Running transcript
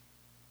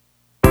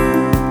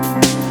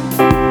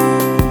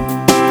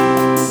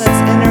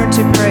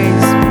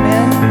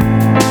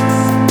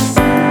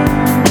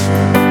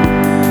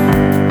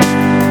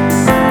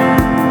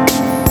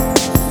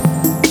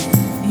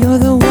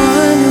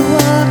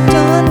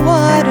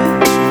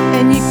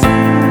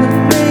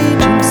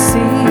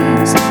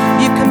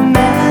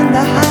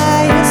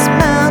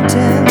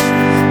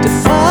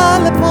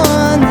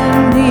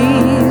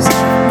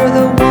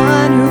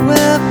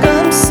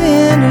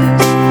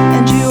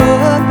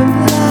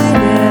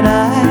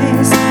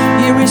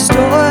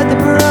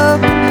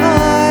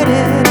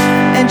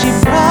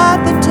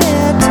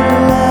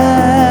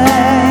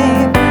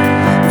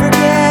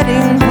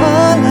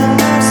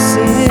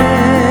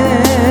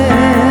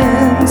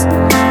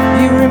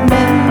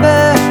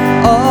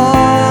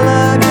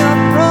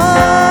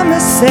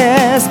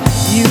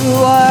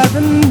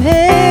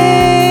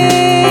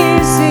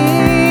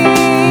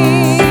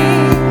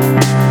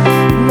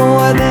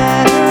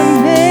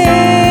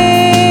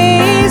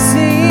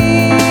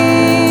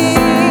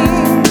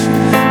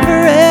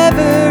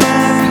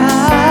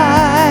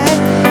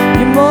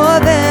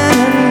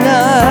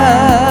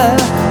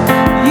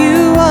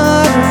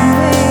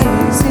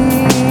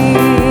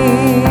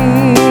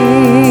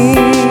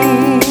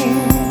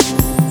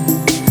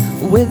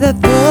With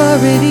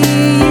authority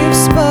you've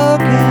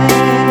spoken,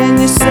 and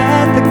you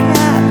set the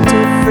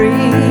captive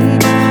free.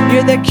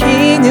 You're the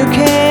King who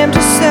came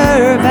to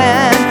serve,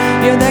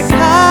 and you're the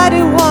God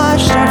who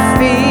washed our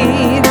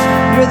feet.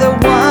 You're the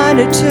one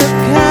who took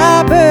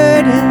our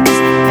burdens,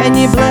 and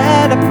you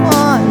bled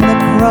upon the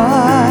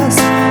cross.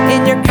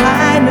 In your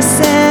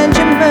kindness and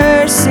your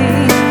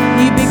mercy,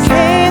 you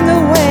became the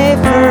way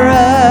for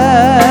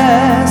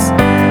us,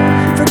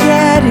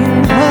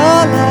 forgetting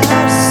all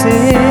our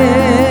sins.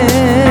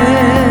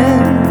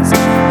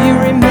 You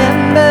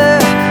remember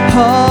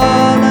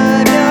all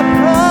of your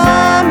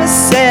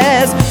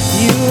promises.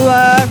 You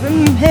are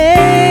amazing,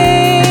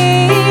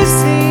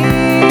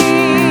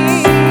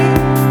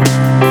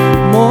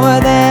 more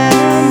than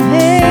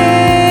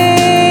amazing.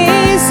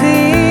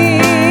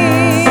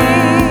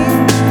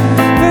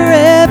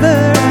 Forever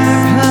our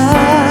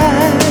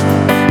God,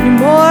 you're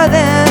more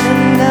than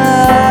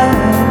enough.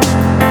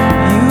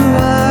 You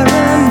are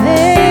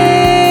amazing,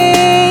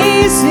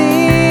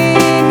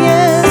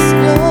 yes,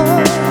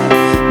 Lord,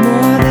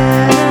 more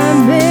than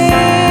amazing.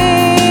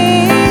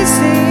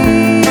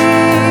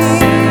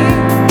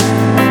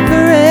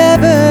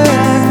 Forever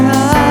our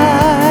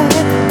God,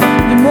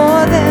 you're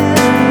more than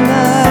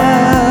enough.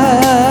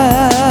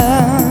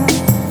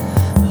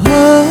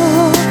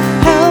 Oh,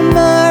 how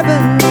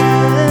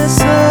marvelous,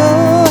 oh,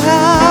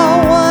 how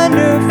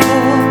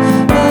wonderful,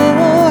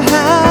 oh,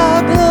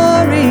 how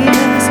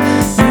glorious.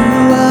 You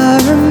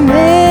are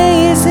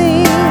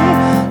amazing,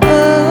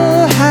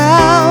 oh,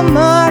 how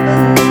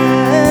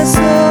marvelous,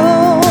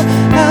 oh,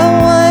 how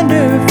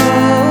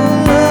wonderful,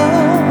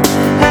 oh,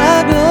 how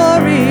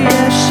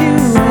glorious you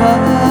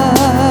are.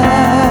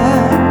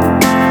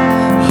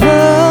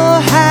 Oh,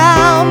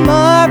 how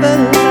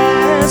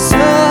marvelous, oh,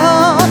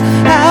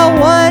 how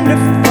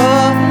wonderful,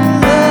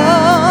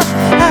 oh,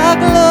 how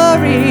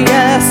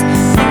glorious.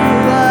 You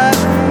are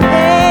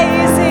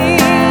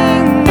amazing,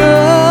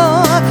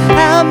 oh,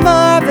 how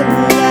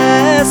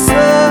marvelous,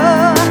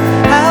 oh,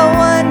 how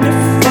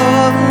wonderful,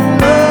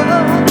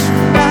 oh,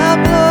 how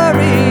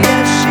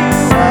glorious you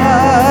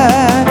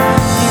are.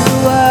 You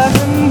are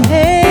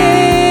amazing,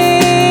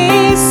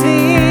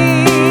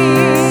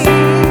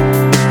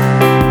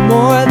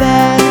 more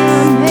than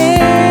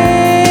amazing.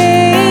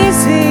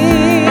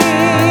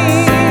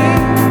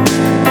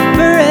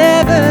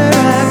 Forever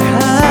our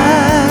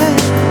God,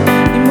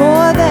 you're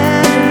more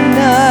than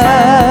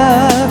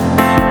enough.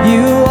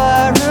 You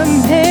are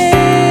amazing,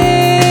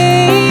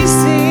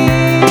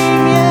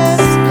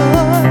 yes,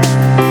 Lord,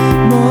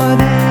 more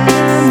than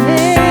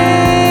amazing.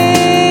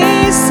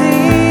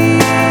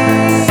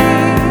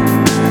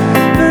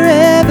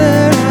 Forever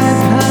our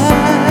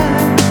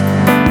God,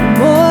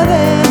 more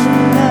than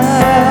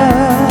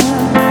enough.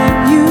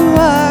 You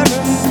are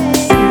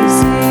amazing.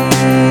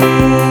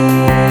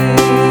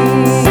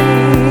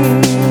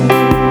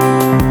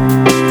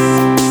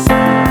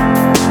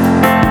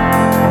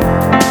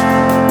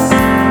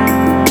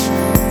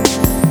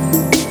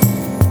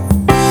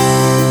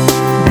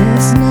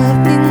 There's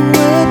nothing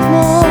worth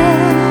more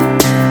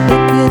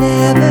that could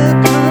ever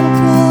come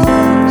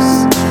close.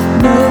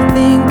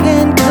 Nothing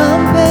can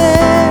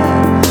compare.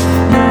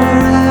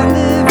 You're our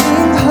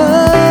living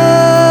hope.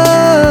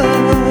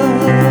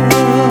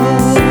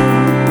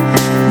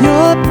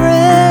 Your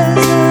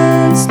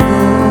presence,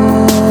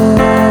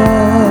 Lord.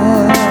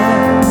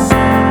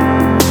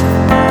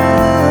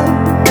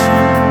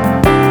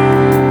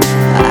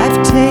 I've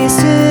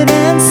tasted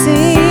and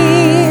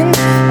seen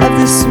of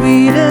the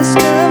sweetest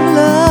of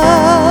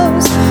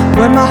loves,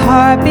 when my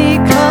heart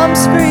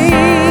becomes free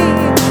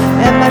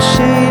and my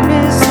shame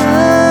is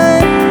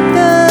undone.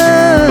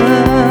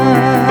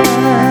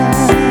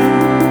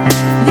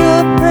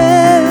 Your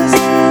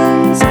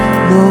presence,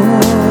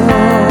 Lord.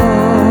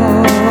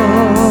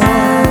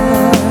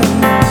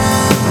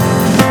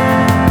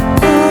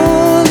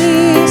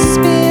 Holy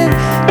Spirit,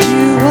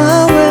 you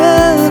are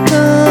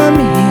welcome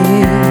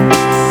here.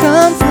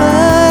 Come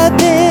flood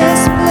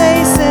this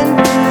place and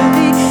fill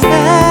the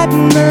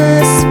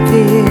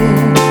atmosphere.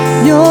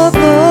 Your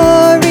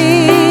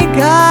glory,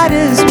 God,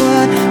 is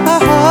what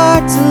our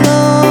hearts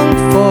long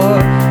for.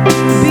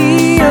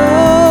 Be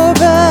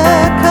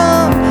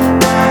overcome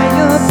by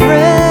your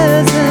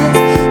presence,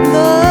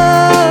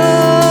 Lord.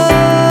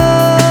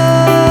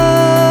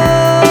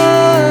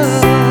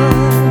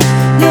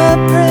 Your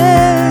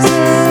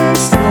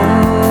presence,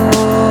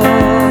 Lord.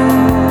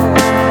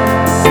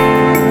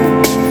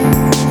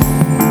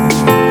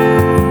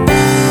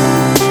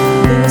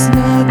 There's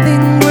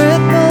nothing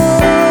worth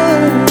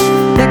more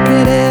that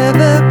could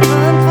ever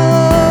come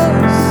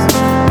close.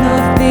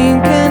 Nothing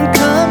can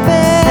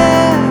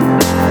compare.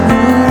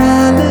 You're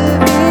our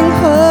living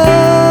hope.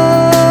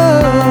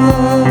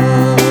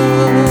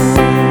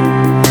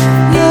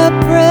 Your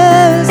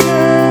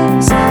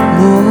presence,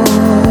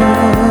 Lord.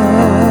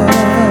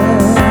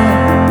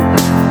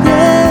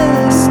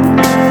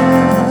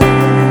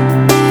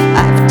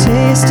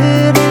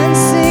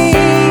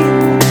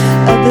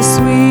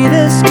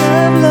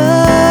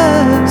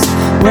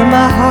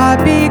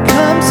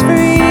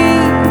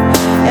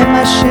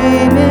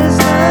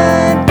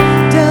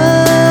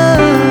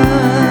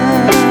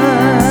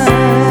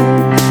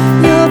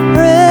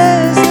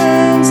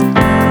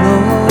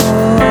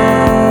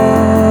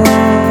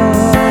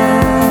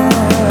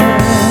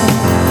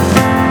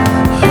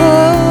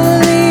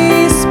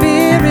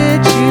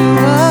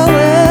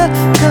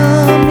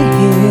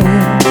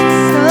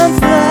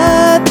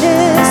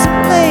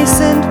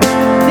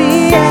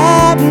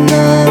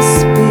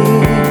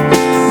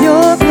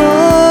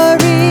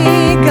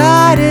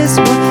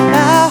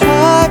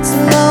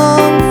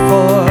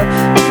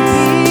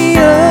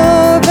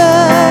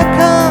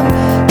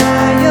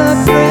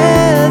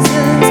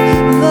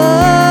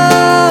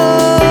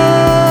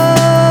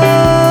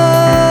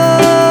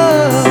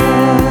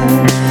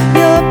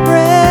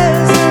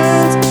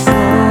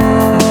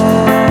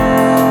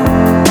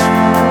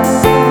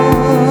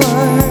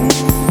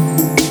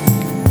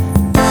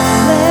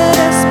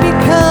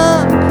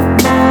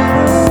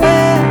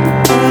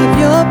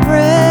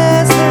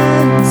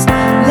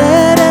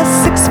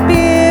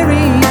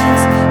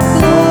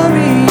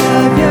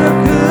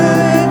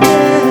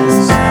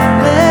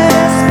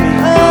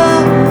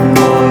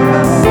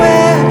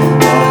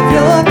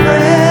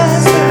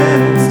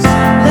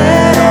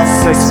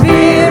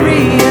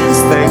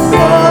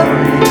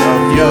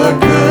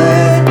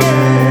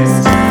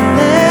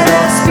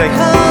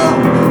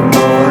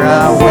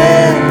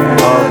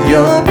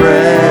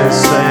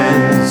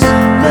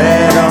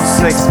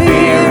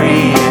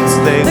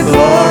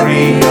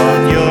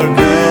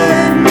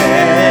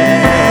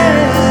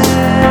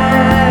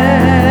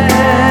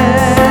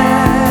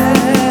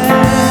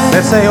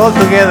 say all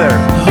together.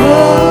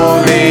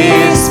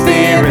 Holy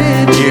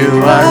Spirit,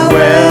 you are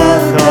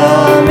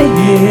welcome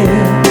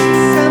here.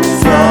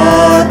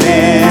 Flood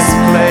this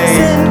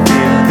place and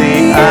fill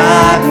the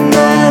atmosphere.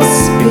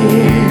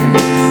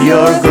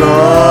 Your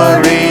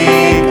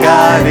glory,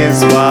 God,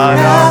 is what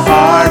our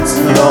hearts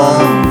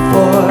long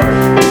for.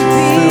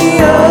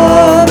 To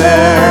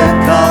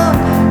overcome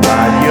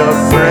by your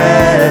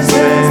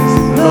presence,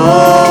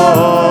 Lord.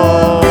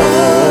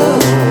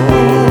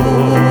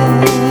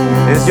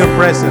 It's your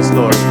presence,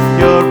 Lord.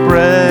 Your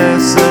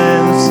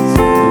presence,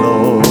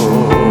 Lord.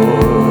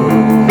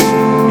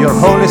 Your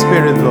Holy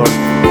Spirit, Lord.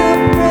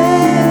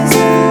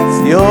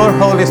 Your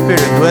Holy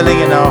Spirit dwelling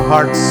in our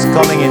hearts,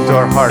 coming into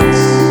our hearts.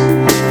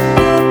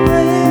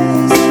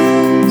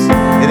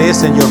 It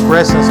is in your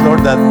presence, Lord,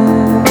 that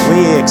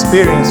we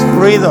experience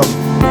freedom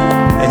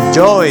and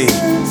joy,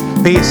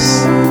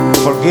 peace,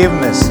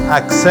 forgiveness,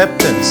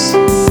 acceptance,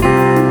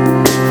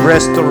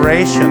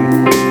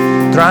 restoration,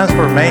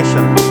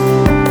 transformation.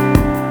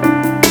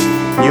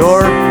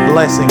 Your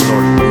blessing,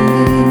 Lord.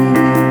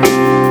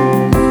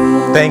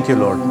 Thank you,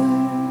 Lord.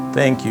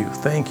 Thank you.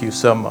 Thank you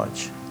so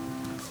much.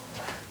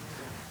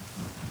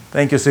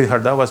 Thank you,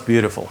 sweetheart. That was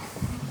beautiful.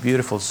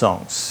 Beautiful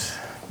songs.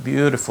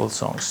 Beautiful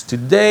songs.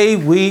 Today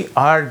we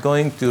are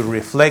going to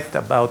reflect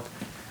about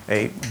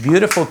a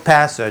beautiful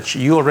passage.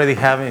 You already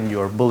have in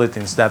your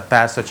bulletins that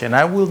passage, and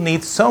I will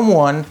need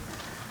someone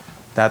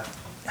that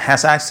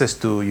has access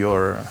to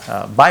your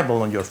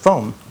Bible on your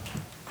phone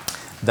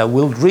that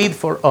will read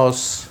for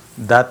us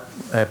that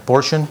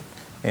portion.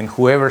 And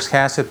whoever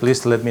has it,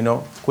 please let me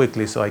know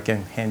quickly so I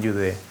can hand you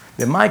the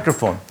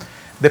microphone.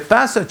 The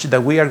passage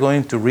that we are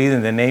going to read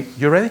in the name,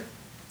 you ready?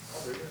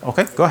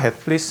 Okay, go ahead,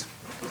 please.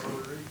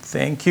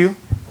 Thank you.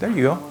 There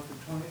you go.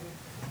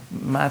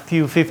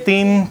 Matthew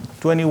 15,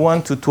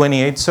 21 to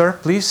 28, sir,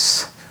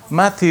 please.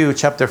 Matthew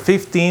chapter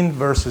 15,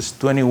 verses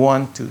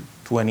 21 to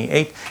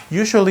 28.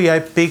 Usually I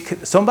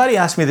pick, somebody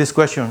asked me this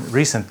question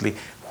recently,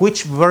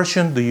 which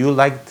version do you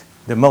like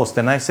the most?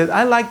 And I said,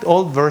 I liked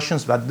all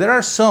versions, but there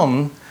are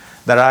some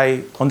that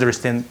I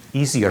understand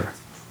easier.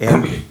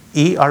 And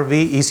ERV,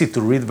 easy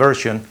to read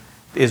version,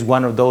 is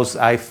one of those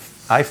I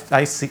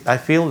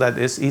feel that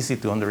is easy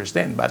to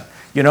understand. But,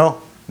 you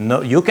know,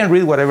 no, you can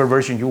read whatever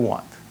version you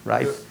want,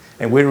 right?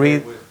 And we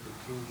read. With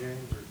the King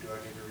James, or do I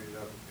need to read it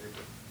out of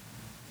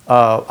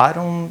the paper? I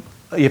don't.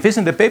 If it's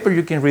in the paper,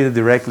 you can read it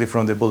directly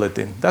from the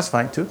bulletin. That's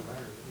fine too.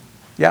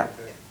 Yeah.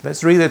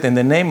 Let's read it in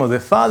the name of the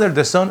Father,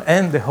 the Son,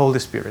 and the Holy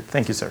Spirit.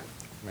 Thank you, sir.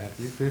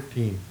 Matthew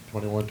 15,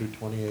 21 through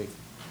 28.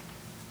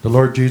 The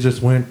Lord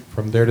Jesus went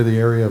from there to the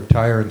area of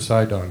Tyre and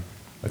Sidon.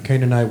 A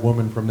Canaanite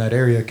woman from that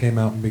area came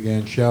out and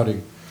began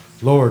shouting,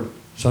 Lord,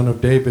 Son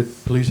of David,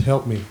 please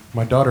help me.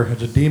 My daughter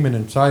has a demon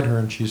inside her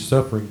and she's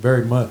suffering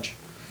very much.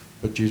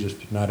 But Jesus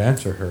did not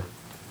answer her.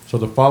 So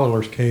the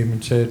followers came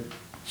to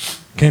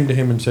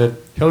him and said,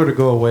 Tell her to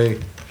go away.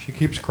 She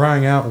keeps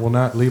crying out and will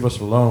not leave us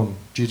alone.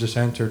 Jesus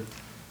answered,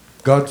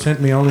 God sent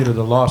me only to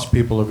the lost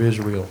people of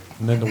Israel.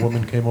 And then the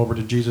woman came over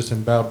to Jesus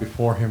and bowed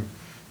before him.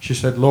 She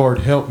said, Lord,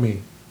 help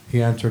me.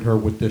 He answered her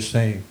with this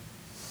saying,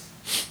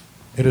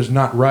 It is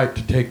not right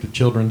to take the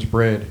children's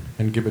bread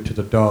and give it to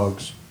the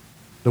dogs.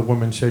 The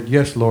woman said,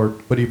 Yes,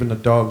 Lord, but even the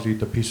dogs eat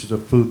the pieces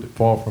of food that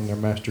fall from their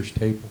master's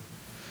table.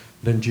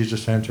 Then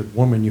Jesus answered,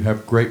 Woman, you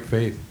have great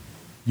faith.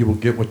 You will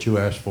get what you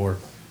ask for.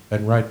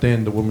 And right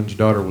then, the woman's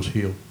daughter was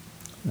healed.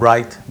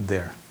 Right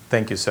there.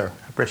 Thank you, sir.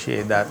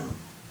 Appreciate that.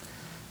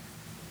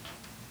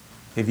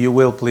 If you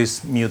will,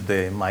 please mute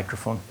the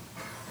microphone.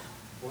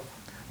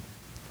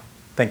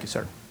 Thank you,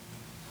 sir.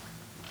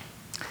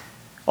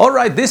 All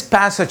right, this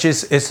passage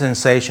is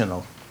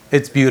sensational.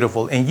 It's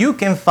beautiful. And you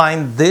can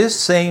find this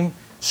same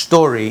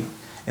story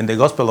in the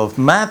Gospel of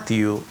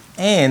Matthew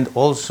and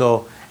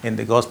also in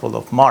the Gospel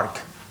of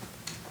Mark.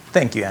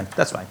 Thank you, Anne.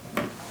 That's fine.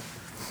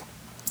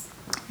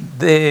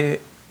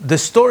 The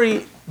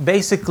story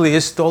basically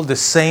is told the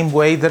same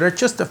way. There are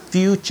just a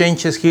few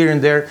changes here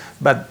and there,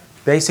 but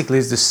basically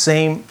it's the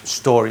same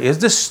story. It's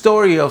the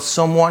story of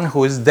someone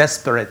who is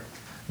desperate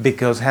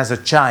because has a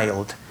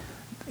child,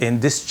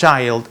 and this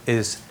child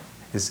is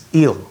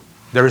ill.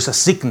 There is a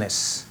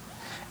sickness.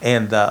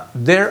 And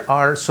there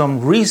are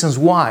some reasons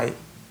why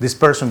this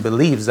person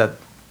believes that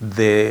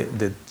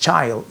the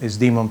child is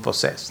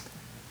demon-possessed,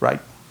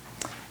 right?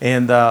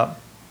 And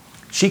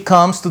she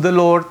comes to the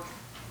Lord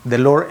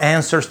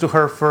answers to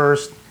her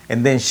first,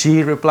 and then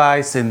she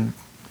replies, and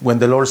when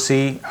the Lord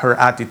sees her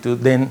attitude,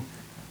 then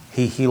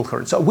he healed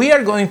her. So we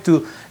are going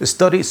to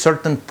study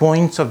certain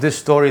points of this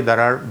story that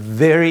are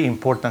very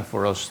important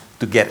for us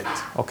to get it,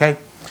 okay?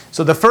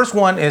 So the first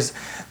one is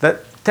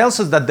that tells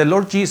us that the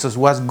Lord Jesus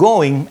was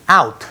going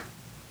out,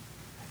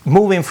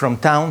 moving from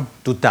town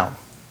to town.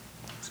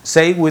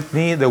 Say with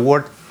me the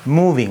word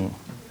moving.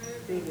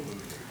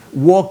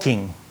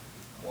 Walking.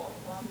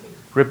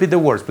 Repeat the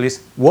words,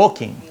 please.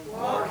 Walking.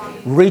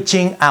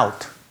 Reaching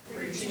out.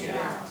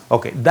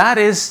 Okay, that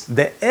is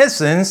the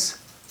essence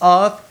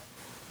of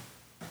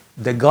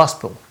the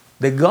gospel.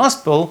 The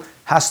gospel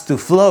has to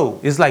flow.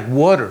 It's like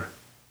water,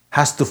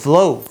 has to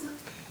flow.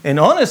 And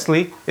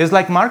honestly, it's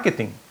like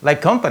marketing,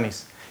 like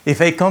companies.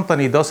 If a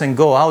company doesn't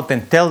go out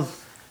and tell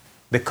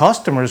the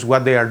customers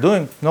what they are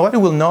doing, nobody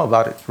will know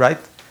about it, right?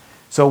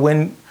 So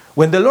when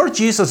the Lord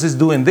Jesus is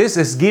doing this,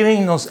 is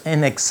giving us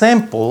an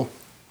example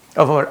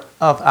of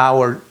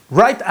our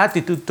right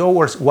attitude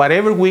towards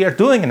whatever we are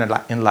doing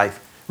in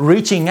life,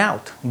 reaching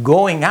out,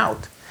 going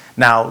out.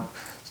 Now,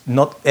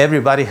 not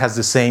everybody has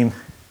the same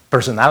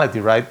personality,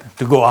 right?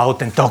 To go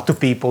out and talk to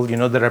people. You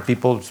know, there are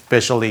people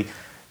especially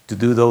to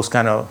do those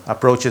kind of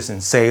approaches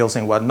in sales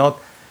and whatnot.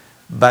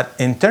 But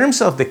in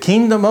terms of the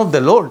kingdom of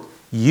the Lord,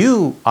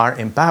 you are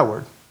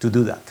empowered to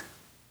do that.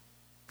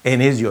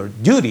 And it's your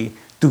duty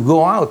to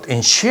go out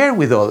and share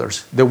with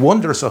others the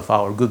wonders of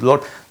our good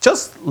Lord.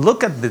 Just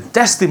look at the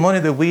testimony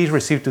that we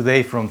received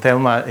today from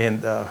Thelma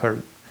and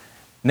her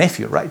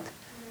nephew, right?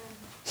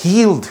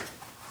 Healed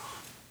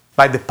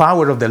by the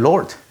power of the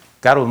Lord,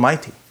 God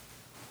Almighty.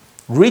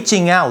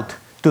 Reaching out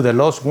to the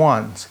lost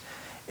ones,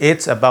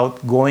 it's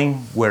about going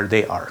where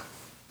they are.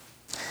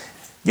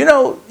 You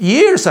know,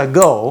 years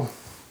ago,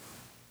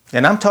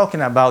 and I'm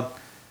talking about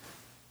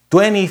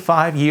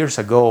 25 years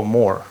ago or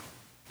more,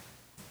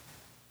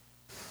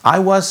 I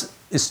was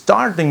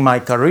starting my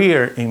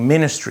career in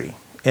ministry,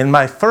 and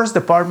my first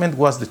department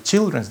was the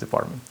children's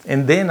department.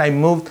 And then I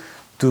moved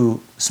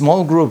to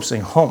small groups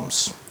in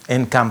homes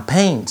and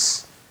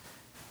campaigns,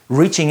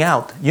 reaching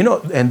out. You know,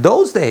 in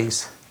those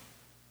days,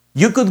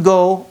 you could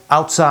go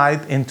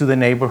outside into the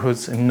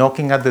neighborhoods and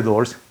knocking at the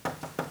doors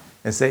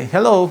and say,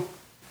 hello,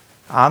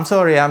 I'm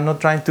sorry, I'm not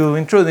trying to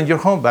intrude in your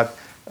home, but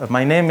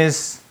my name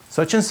is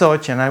such and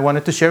such, and I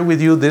wanted to share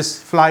with you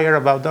this flyer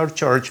about our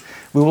church.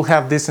 We will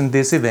have this and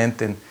this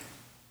event. And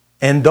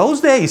in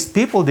those days,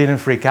 people didn't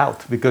freak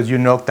out because you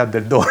knocked at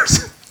their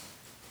doors.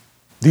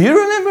 Do you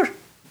remember?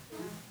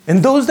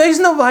 In those days,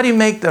 nobody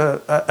made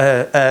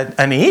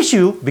an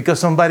issue because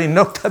somebody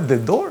knocked at the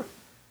door.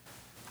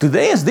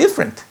 Today is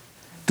different.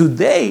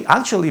 Today,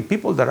 actually,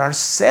 people that are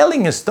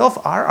selling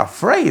stuff are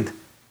afraid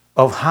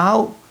of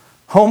how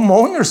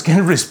homeowners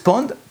can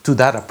respond to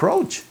that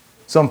approach.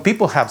 Some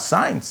people have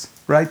signs,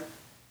 right?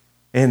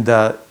 And,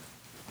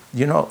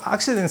 you know,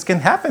 accidents can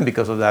happen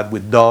because of that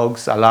with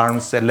dogs,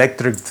 alarms,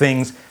 electric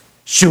things,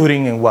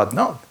 shooting and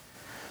whatnot.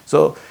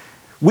 So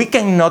we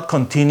cannot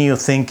continue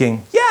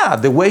thinking, yeah,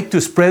 the way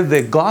to spread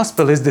the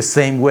gospel is the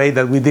same way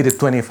that we did it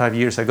 25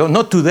 years ago.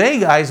 Not today,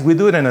 guys. We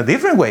do it in a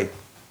different way.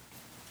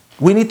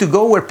 We need to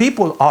go where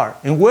people are.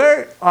 And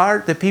where are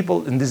the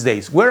people in these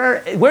days?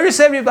 Where is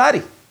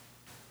everybody?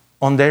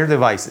 On their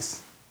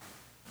devices,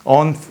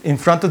 in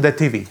front of the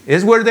TV.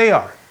 Is where they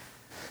are.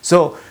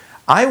 So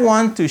I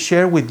want to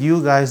share with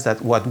you guys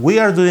that what we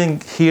are doing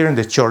here in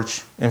the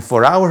church, and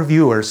for our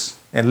viewers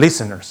and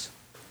listeners,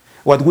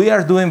 what we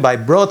are doing by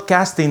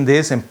broadcasting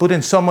this and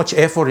putting so much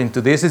effort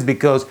into this is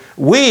because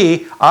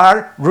we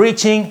are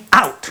reaching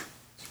out.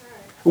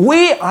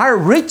 We are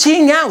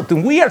reaching out,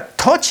 and we are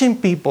touching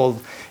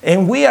people,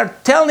 and we are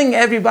telling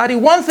everybody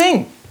one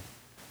thing.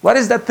 What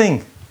is that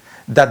thing?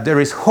 That there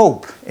is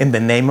hope in the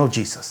name of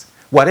Jesus.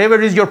 Whatever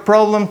is your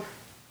problem,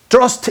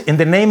 trust in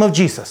the name of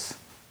Jesus.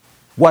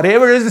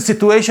 Whatever is the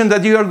situation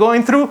that you are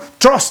going through,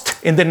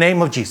 trust in the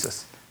name of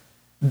Jesus.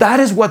 That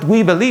is what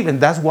we believe,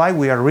 and that's why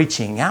we are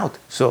reaching out.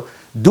 So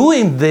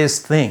doing these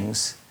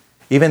things,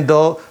 even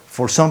though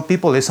for some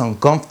people it's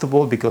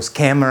uncomfortable because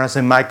cameras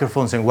and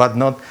microphones and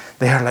whatnot,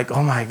 they are like,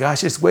 oh my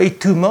gosh, it's way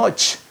too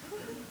much.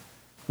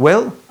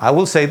 Well, I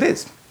will say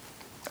this.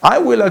 I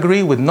will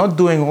agree with not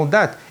doing all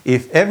that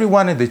if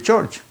everyone in the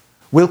church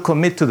will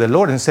commit to the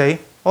Lord and say,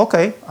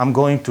 okay, I'm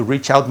going to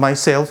reach out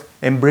myself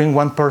and bring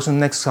one person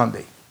next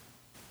Sunday.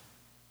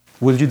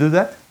 Will you do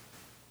that?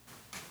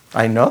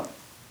 I know.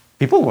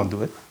 People won't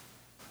do it.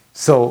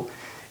 So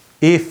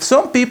if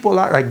some people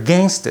are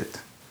against it,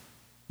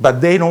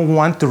 but they don't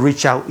want to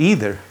reach out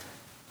either,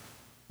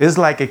 it's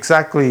like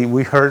exactly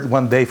we heard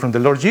one day from the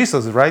Lord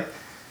Jesus, right?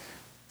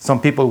 Some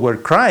people were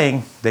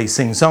crying. They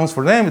sing songs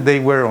for them. They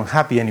were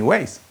unhappy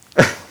anyways.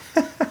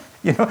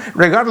 You know,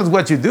 regardless of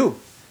what you do.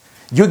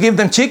 You give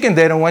them chicken,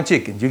 they don't want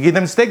chicken. You give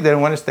them steak, they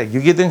don't want a steak. You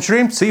give them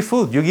shrimp,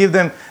 seafood. You give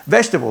them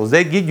vegetables,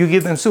 you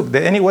give them soup.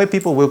 Anyway,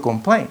 people will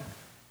complain.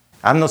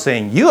 I'm not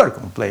saying you are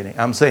complaining.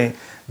 I'm saying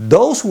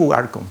those who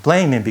are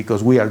complaining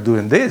because we are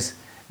doing this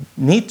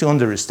need to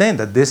understand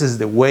that this is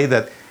the way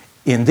that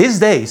in these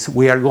days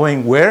we are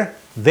going where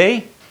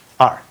they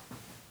are.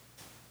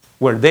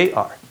 Where they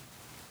are.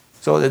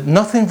 So there's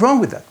nothing wrong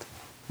with that.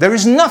 There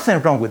is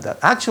nothing wrong with that.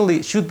 Actually,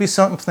 it should be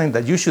something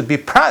that you should be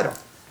proud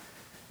of.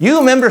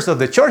 You members of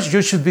the church,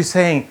 you should be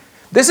saying,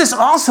 this is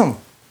awesome.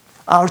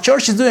 Our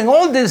church is doing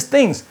all these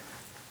things.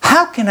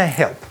 How can I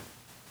help?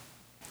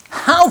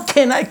 How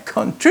can I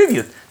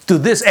contribute to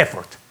this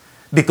effort?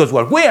 Because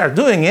what we are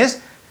doing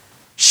is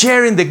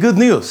sharing the good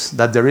news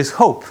that there is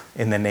hope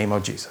in the name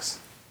of Jesus.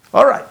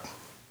 All right.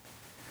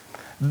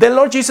 The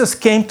Lord Jesus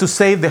came to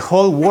save the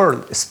whole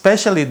world,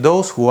 especially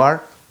those who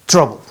are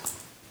troubled.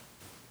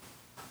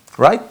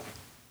 Right?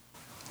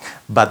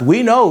 But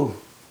we know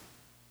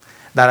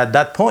that at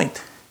that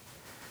point,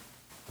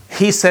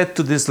 he said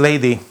to this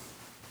lady,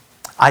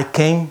 I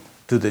came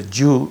to the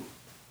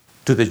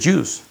to the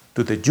Jews,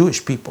 to the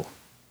Jewish people.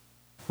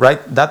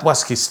 Right? That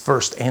was his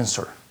first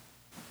answer.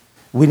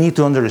 We need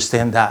to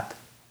understand that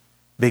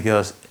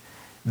because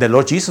the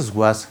Lord Jesus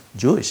was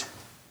Jewish.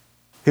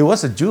 He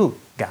was a Jew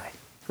guy,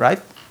 right?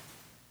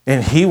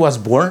 And he was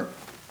born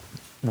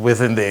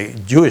within the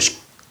Jewish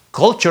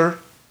culture,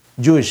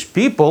 Jewish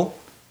people.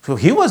 So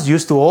he was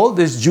used to all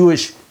these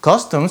Jewish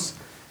customs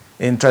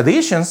and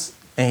traditions,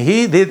 and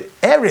he did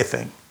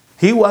everything.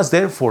 He was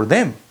there for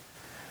them.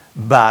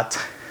 But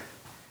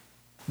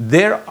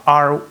there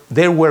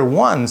were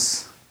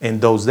ones in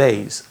those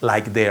days,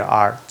 like there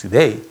are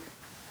today,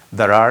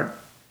 there are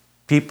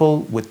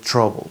people with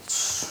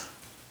troubles.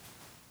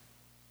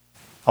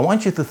 I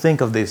want you to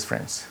think of this,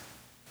 friends.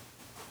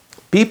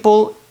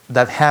 People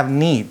that have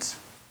needs,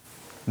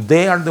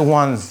 they are the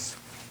ones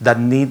that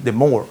need the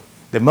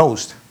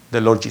most,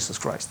 the Lord Jesus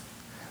Christ.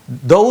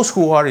 Those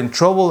who are in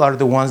trouble are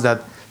the ones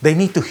that they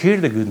need to hear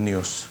the good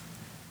news.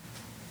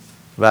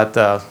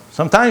 But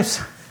sometimes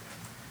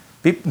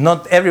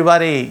not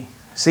everybody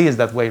sees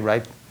that way,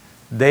 right?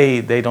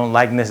 They don't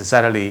like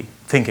necessarily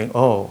thinking,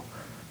 oh,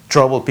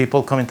 troubled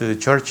people coming to the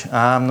church.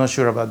 I'm not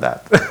sure about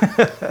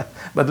that.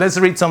 But let's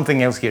read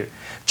something else here.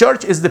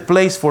 Church is the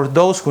place for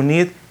those who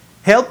need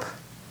help.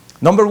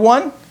 Number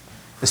one,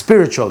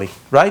 spiritually,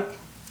 right?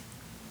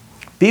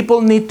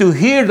 People need to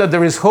hear that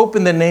there is hope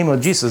in the name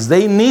of Jesus.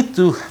 They need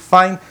to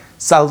find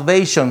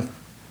salvation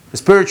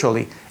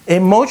spiritually,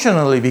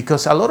 emotionally,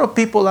 because a lot of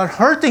people are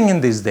hurting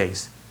in these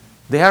days.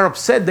 They are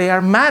upset. They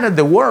are mad at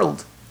the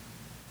world.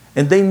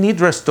 And they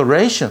need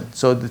restoration.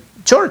 So the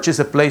church is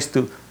a place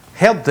to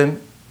help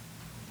them,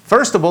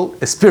 first of all,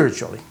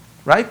 spiritually,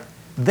 right?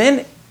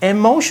 Then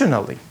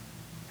emotionally.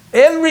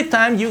 Every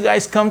time you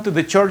guys come to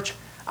the church,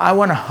 I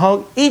want to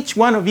hug each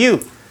one of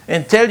you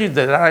and tell you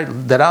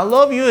that I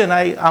love you and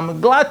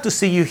I'm glad to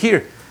see you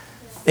here.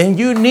 And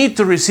you need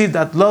to receive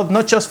that love,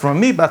 not just from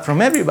me, but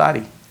from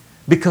everybody.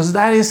 Because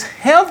that is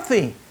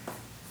healthy.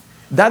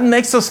 That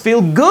makes us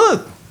feel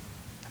good.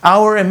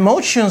 Our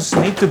emotions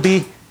need to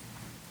be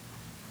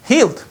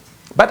healed.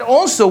 But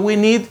also we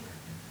need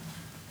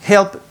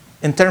help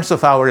in terms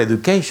of our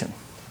education.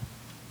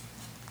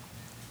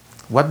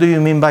 What do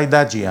you mean by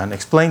that, Gian?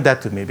 Explain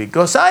that to me.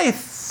 Because I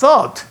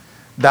thought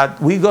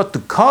that we go to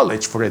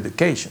college for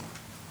education.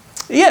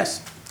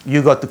 Yes,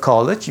 you go to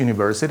college,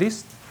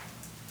 universities.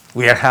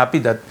 We are happy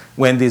that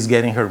Wendy is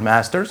getting her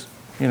master's.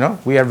 You know,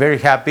 we are very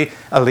happy.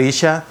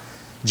 Alicia,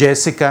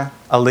 Jessica,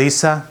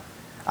 Alisa,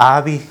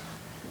 Abby,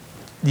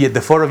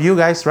 the four of you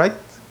guys, right,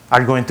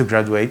 are going to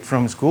graduate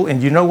from school.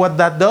 And you know what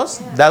that does?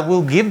 Yeah. That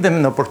will give them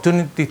an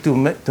opportunity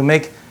to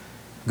make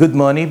good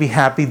money, be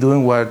happy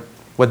doing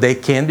what they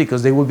can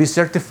because they will be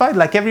certified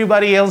like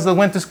everybody else that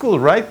went to school,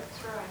 right?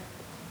 That's right.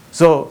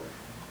 So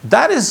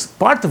that is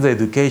part of the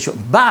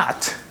education.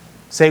 But,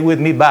 say with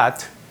me,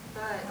 but,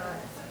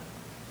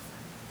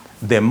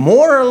 the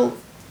moral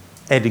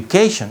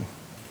education,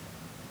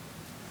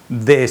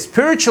 the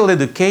spiritual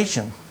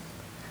education,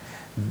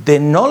 the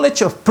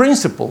knowledge of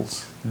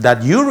principles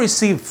that you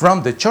receive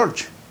from the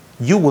church,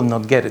 you will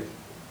not get it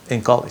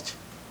in college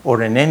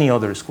or in any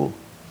other school.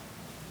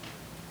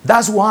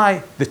 That's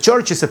why the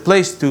church is a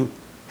place to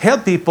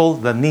help people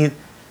that need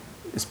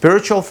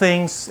spiritual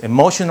things,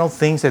 emotional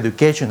things,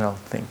 educational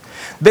things.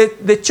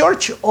 The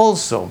church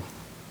also,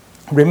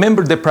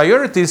 remember the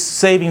priority is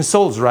saving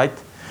souls, right?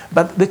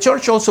 But the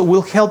church also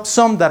will help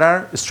some that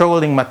are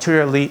struggling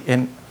materially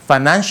and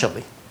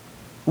financially.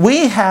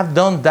 We have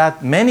done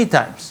that many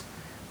times.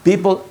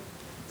 People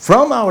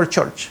from our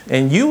church,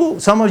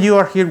 and some of you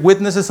are here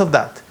witnesses of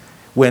that.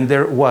 When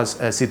there was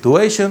a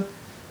situation,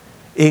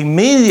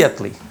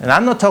 immediately, and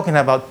I'm not talking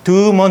about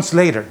 2 months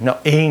later, no,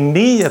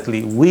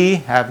 immediately we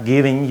have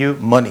given you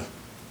money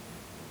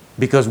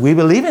because we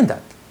believe in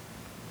that.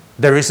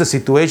 There is a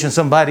situation,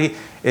 somebody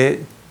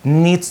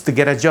needs to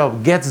get a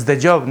job, gets the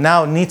job,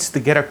 now needs to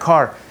get a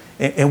car.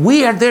 And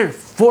we are there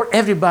for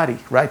everybody,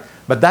 right?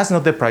 But that's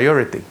not the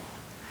priority.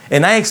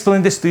 And I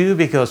explain this to you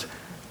because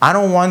I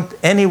don't want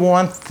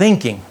anyone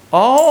thinking,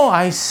 oh,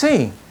 I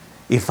see.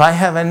 If I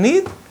have a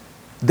need,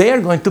 they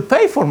are going to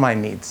pay for my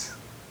needs.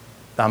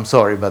 I'm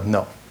sorry, but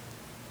no.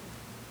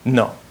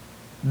 No.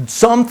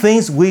 Some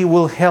things we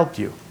will help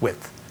you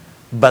with,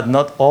 but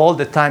not all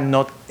the time,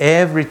 not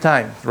every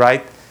time,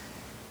 right?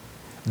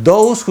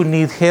 Those who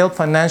need help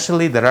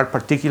financially, there are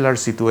particular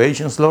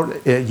situations,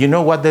 Lord. You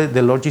know what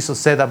the Lord Jesus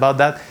said about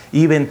that?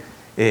 Even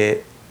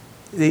it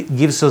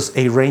gives us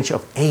a range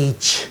of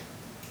age.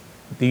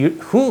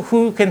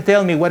 Who can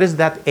tell me what is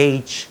that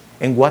age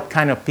and what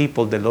kind of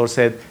people the Lord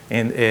said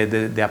and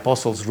the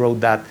apostles wrote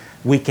that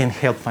we can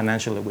help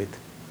financially with?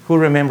 Who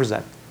remembers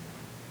that?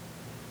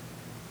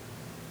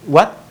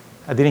 What?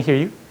 I didn't hear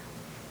you.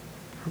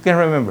 Who can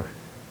remember?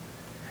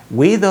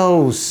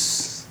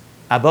 Widows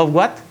above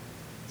what?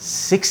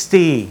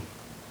 60,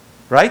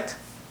 right?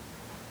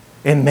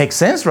 It makes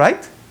sense,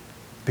 right?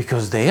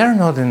 Because they are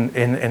not in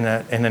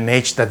an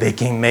age that they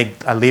can make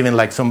a living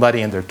like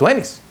somebody in their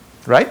 20s,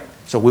 right?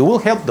 So we will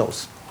help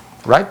those,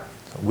 right?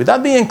 So with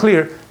that being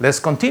clear, let's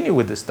continue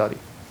with the study.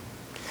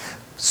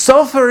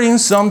 Suffering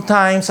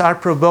sometimes are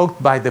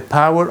provoked by the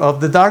power of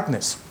the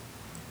darkness.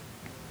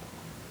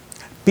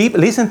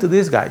 People, listen to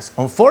this, guys.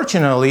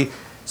 Unfortunately,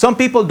 some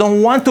people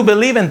don't want to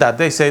believe in that.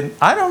 They say,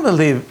 I don't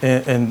believe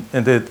in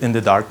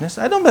the darkness.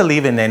 I don't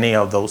believe in any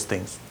of those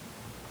things.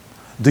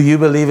 Do you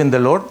believe in the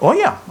Lord? Oh,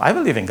 yeah, I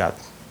believe in God.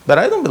 But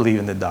I don't believe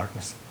in the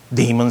darkness.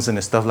 Demons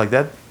and stuff like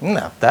that.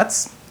 No,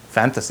 that's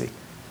fantasy.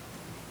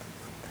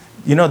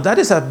 You know, that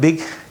is a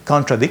big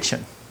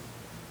contradiction.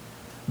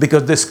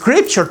 Because the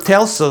scripture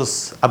tells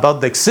us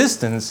about the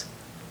existence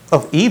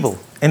of evil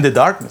and the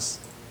darkness.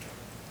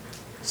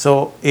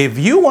 So if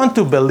you want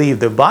to believe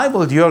the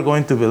Bible, you are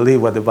going to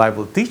believe what the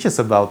Bible teaches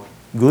about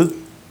good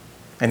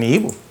and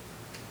evil.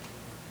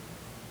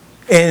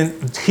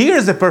 And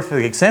here's the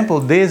perfect example.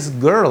 This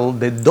girl,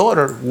 the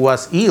daughter,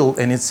 was ill,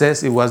 and it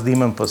says it was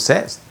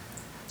demon-possessed.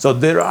 So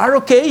there are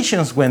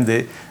occasions when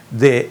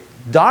the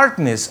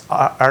darkness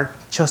are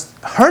just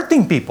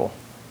hurting people.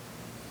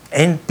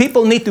 And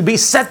people need to be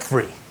set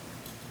free.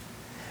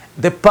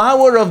 The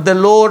power of the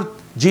Lord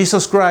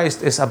Jesus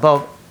Christ is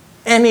above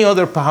any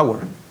other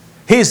power.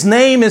 His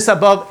name is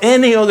above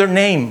any other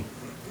name.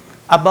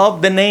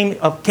 Above the name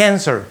of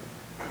cancer.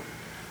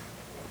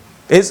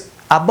 It's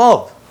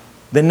above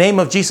the name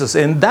of Jesus.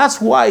 And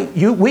that's why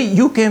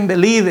you can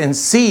believe and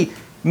see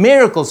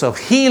miracles of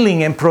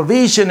healing and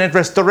provision and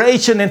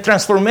restoration and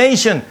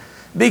transformation,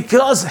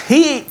 because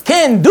He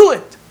can do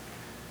it.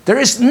 There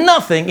is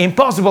nothing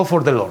impossible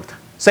for the Lord.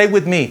 Say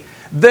with me,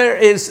 there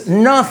is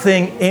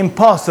nothing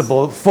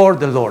impossible for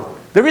the Lord.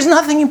 There is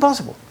nothing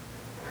impossible.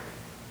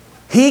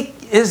 He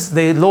is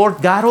the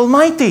Lord God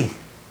Almighty.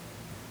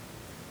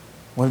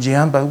 Well,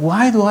 Gian, but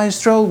why do I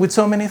struggle with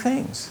so many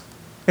things?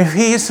 If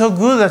He is so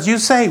good as you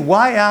say,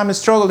 why am I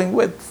struggling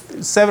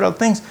with several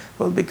things?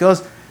 Well,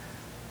 because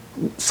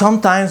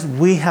sometimes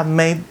we have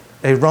made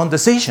a wrong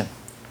decision,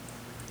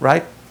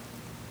 right?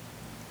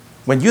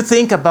 When you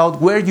think about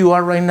where you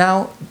are right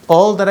now,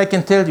 all that I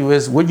can tell you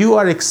is where you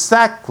are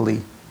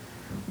exactly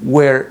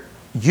where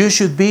you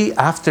should be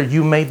after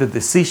you made the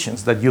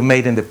decisions that you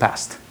made in the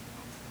past.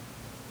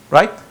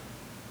 Right?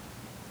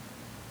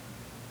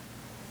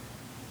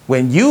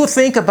 When you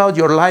think about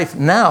your life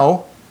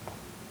now,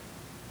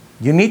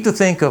 you need to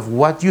think of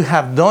what you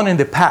have done in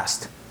the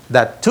past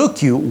that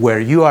took you where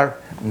you are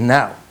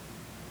now.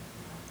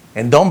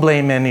 And don't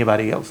blame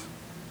anybody else,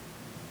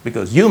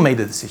 because you made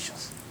the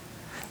decisions.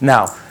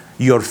 Now,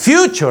 your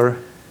future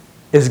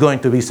is going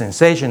to be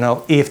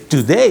sensational if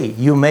today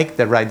you make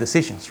the right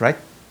decisions, right?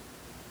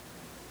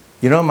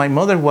 You know, my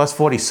mother was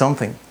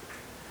 40-something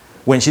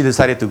when she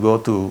decided to go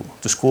to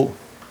school.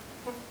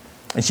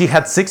 And she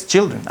had 6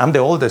 children. I'm the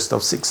oldest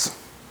of 6.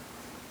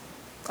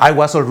 I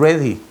was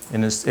already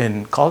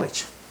in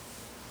college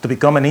to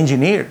become an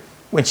engineer.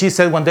 When she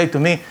said one day to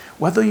me,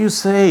 what do you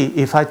say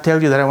if I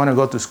tell you that I want to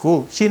go to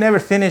school? She never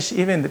finished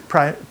even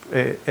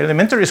the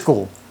elementary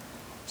school.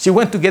 She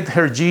went to get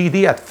her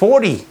GED at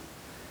 40.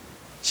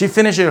 She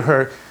finished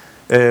her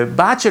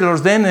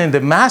bachelor's then and the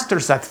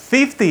master's at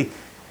 50.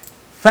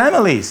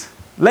 Families,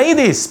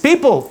 ladies,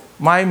 people,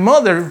 my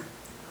mother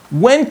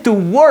went to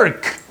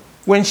work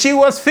when she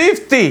was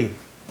 50.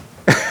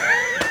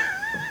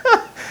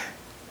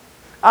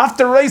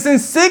 After raising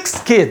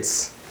 6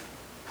 kids.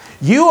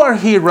 You are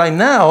here right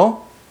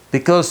now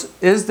because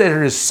it's the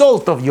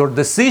result of your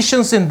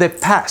decisions in the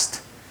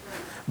past.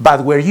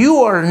 But where you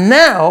are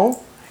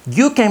now,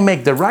 you can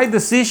make the right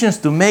decisions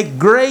to make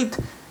great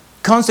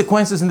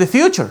consequences in the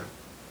future.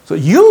 So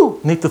you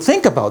need to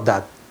think about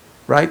that,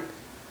 right?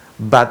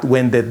 But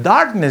when the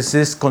darkness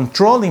is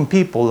controlling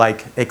people,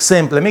 let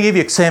me give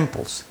you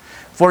examples.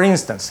 For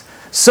instance,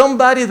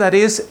 somebody that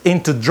is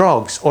into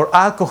drugs or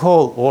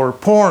alcohol or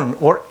porn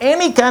or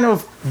any kind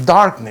of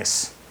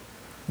darkness,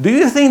 do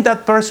you think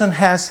that person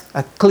has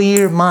a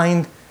clear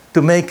mind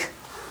to make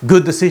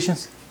good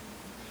decisions?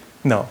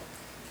 No.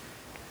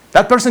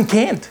 That person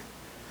can't.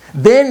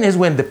 Then is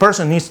when the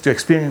person needs to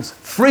experience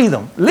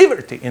freedom,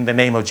 liberty in the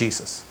name of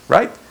Jesus,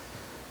 right?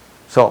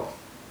 So,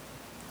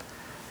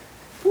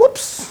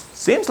 whoops,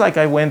 seems like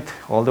I went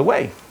all the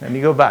way. Let me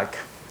go back.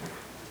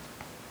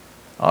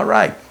 All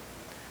right.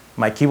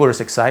 My keyboard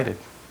is excited.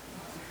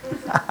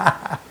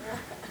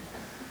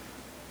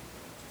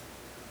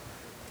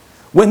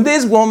 When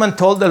this woman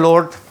told the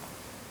Lord,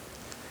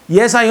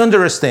 yes, I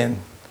understand.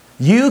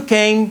 You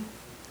came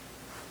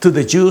to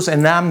the Jews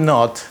and I'm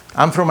not.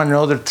 I'm from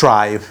another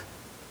tribe.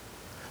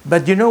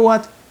 But you know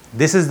what?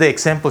 This is the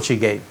example she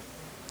gave.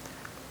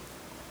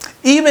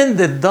 Even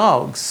the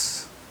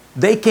dogs,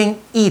 they can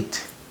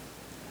eat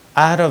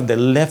out of the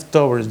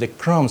leftovers, the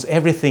crumbs.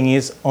 Everything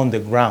is on the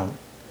ground.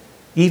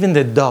 Even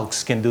the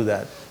dogs can do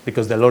that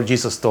because the Lord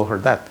Jesus told her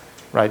that,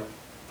 right?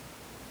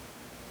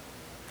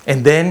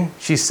 And then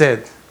she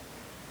said,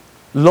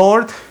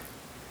 Lord,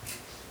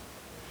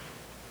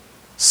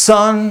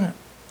 Son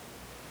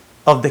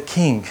of the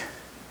King.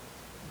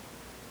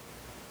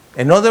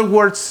 In other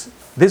words,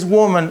 this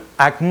woman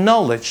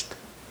acknowledged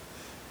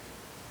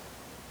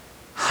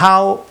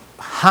how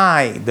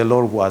high the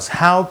Lord was,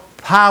 how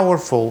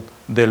powerful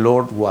the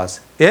Lord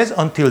was. It's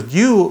until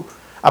you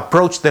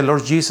approach the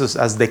Lord Jesus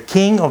as the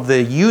King of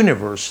the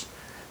universe,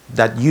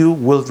 that you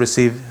will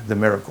receive the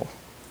miracle.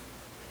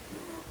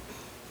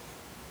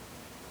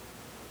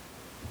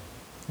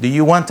 Do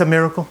you want a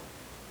miracle?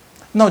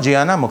 No,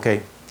 Gian, I'm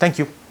okay. Thank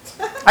you.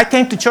 I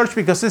came to church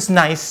because it's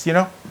nice, you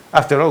know.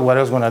 After all, what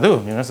else going to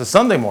do? You know, it's a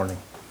Sunday morning.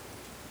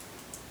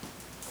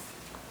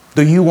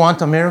 Do you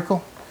want a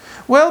miracle?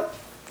 Well,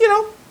 you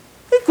know,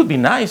 it could be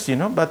nice, you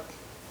know, but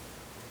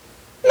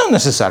not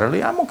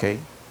necessarily. I'm okay.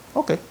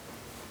 Okay.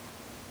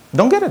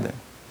 Don't get it then.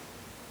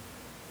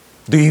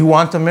 Do you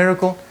want a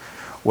miracle?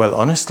 Well,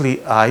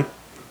 honestly, I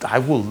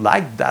would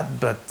like that,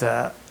 but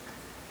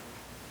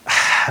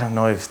I don't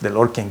know if the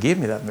Lord can give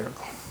me that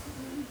miracle.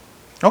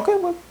 Okay,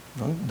 well,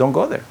 don't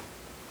go there.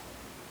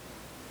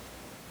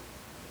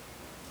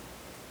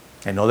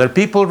 And other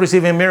people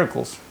receiving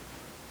miracles.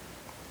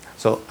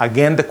 So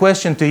again, the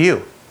question to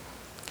you,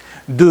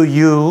 do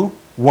you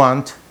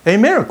want a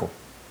miracle?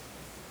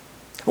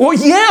 Oh,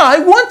 yeah, I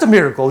want a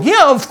miracle.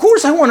 Yeah, of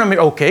course I want a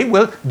miracle. Okay,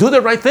 well, do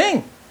the right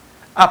thing.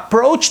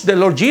 Approach the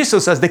Lord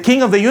Jesus as the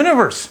King of the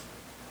universe.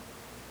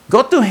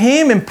 Go to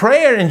Him in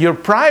prayer in your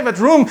private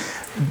room.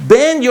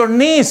 Bend your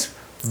knees.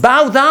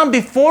 Bow down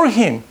before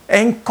Him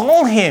and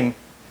call Him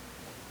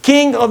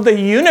King of the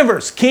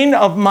universe, King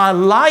of my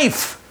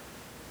life.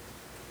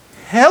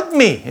 Help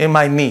me in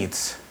my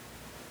needs.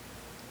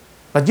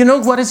 But you know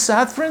what is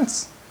sad,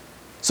 friends?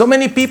 So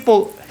many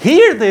people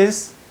hear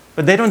this,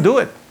 but they don't do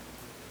it.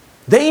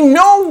 They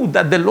know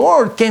that the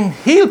Lord can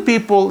heal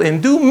people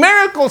and do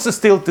miracles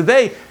still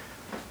today,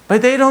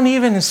 but they don't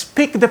even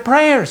speak the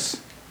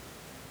prayers.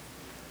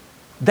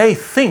 They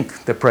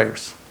think the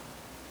prayers.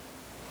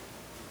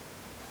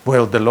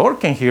 Well, the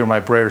Lord can hear my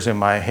prayers in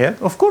my head.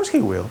 Of course He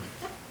will.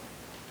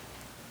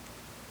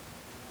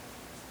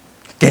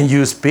 Can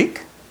you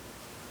speak?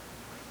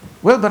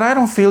 Well, but I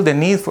don't feel the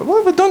need for it.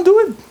 Well, but don't do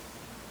it.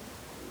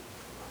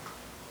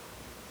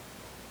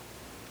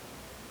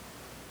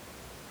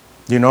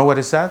 You know what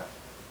is sad?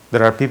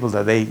 There are people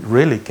that they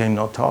really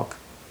cannot talk.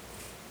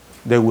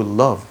 They would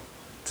love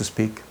to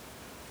speak.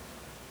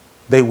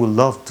 They would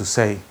love to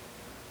say,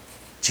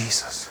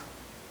 Jesus,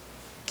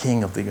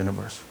 King of the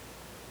universe.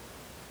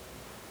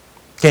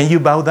 Can you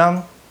bow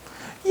down?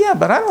 Yeah,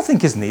 but I don't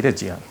think it's needed,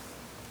 Gian.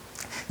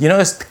 You know,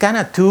 it's kind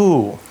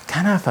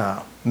of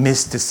a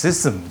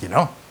mysticism, you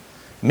know,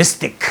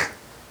 mystic,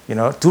 you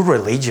know, too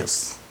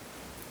religious.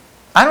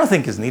 I don't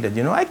think it's needed,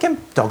 you know. I can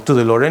talk to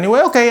the Lord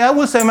anyway. Okay, I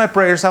will say my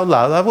prayers out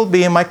loud. I will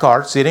be in my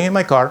car, sitting in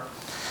my car,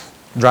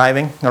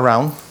 driving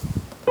around.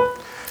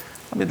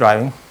 I'll be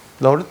driving.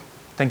 Lord,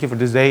 thank you for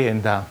this day,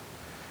 and it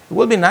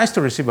will be nice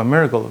to receive a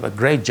miracle of a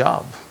great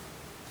job.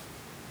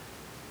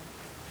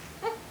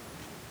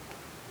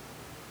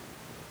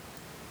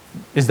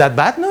 Is that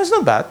bad? No, it's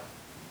not bad.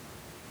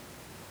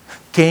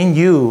 Can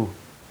you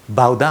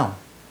bow down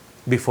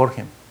before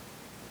Him?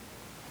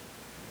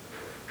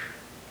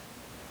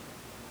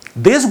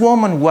 This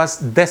woman was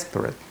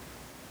desperate.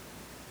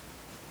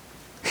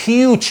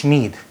 Huge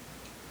need.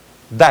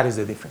 That is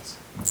the difference.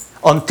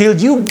 Until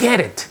you get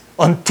it,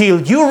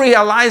 until you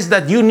realize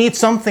that you need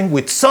something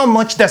with so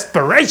much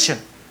desperation,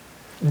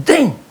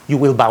 then you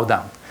will bow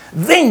down.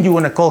 Then you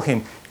want to call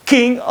Him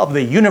King of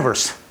the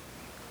universe.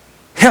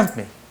 Help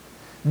me.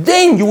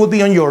 Then you will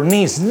be on your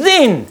knees.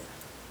 Then.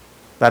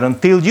 But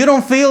until you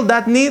don't feel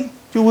that need,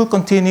 you will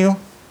continue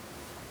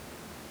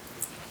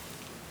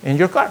in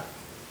your car.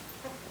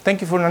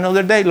 Thank you for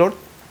another day, Lord.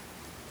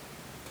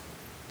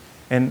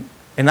 And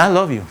I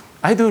love you.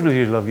 I do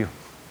really love you.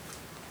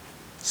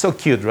 So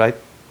cute, right?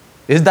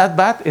 Is that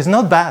bad? It's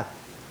not bad.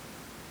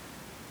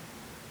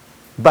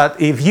 But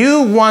if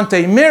you want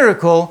a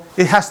miracle,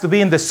 it has to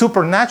be in the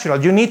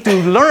supernatural. You need to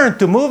learn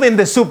to move in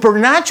the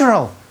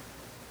supernatural.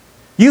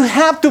 You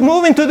have to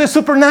move into the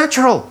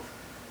supernatural.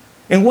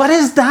 And what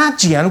is that,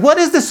 Gian? What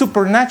is the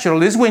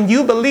supernatural? It's when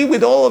you believe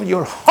with all of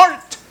your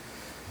heart.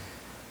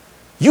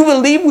 You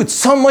believe with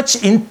so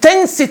much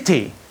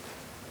intensity.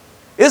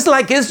 It's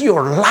like it's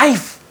your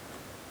life.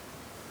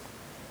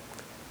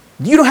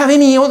 You don't have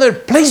any other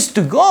place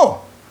to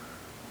go.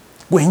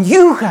 When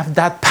you have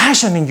that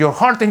passion in your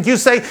heart and you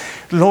say,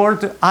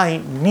 Lord,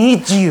 I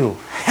need you,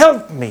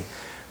 help me,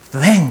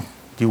 then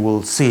you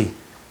will see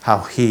how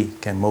He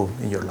can move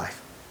in your life.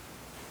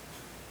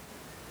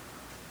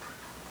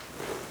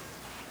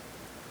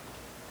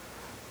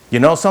 You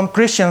know, some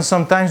Christians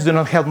sometimes do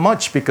not help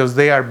much because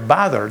they are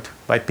bothered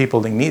by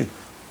people in need.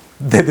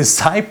 The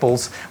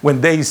disciples,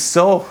 when they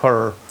saw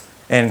her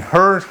and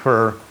heard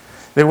her,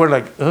 they were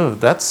like, oh,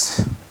 that's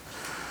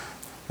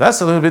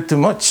a little bit too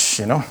much,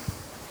 you know.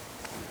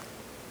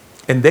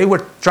 And they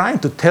were trying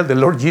to tell the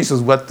Lord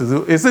Jesus what to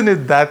do. Isn't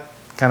it that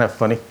kind of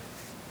funny?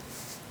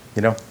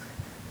 You know,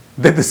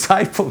 the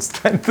disciples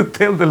trying to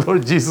tell the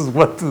Lord Jesus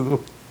what to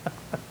do.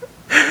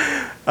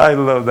 I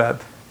love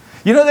that.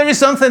 You know, there is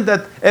something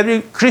that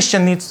every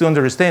Christian needs to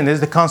understand.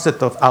 It's the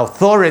concept of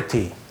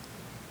authority.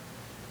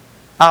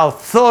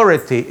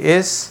 Authority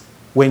is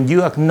when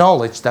you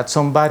acknowledge that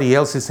somebody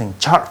else is in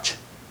charge.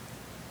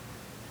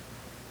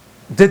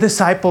 The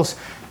disciples,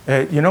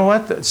 you know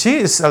what? She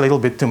is a little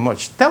bit too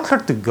much. Tell her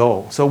to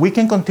go so we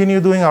can continue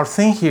doing our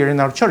thing here in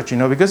our church,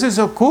 because it's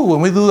so cool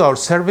when we do our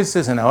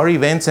services and our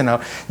events and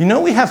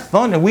we have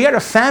fun and we are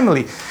a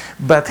family.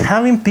 But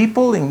having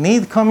people in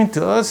need coming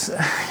to us,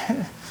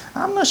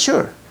 I'm not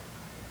sure.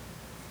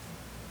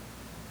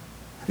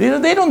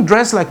 They don't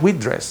dress like we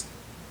dress.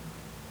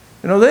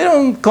 They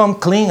don't come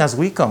clean as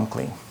we come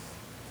clean.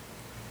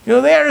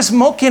 They are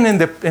smoking in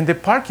the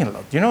parking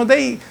lot.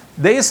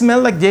 They smell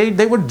like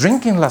they were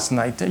drinking last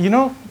night.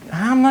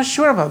 I'm not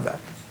sure about that.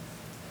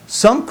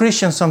 Some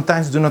Christians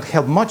sometimes do not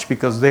help much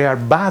because they are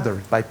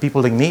bothered by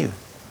people in need.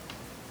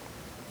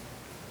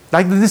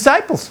 Like the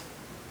disciples.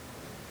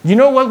 You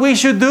know what we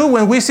should do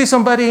when we see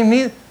somebody in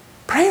need?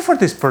 Pray for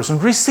this person.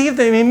 Receive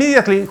them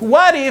immediately.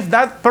 What if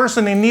that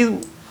person in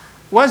need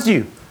was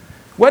you?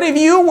 What if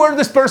you were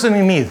this person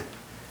in need?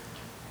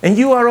 And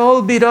you are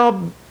all beat up,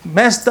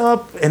 messed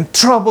up, and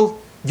troubled.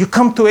 You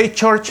come to a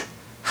church.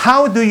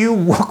 How do you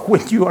walk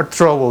when you are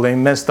troubled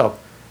and messed up?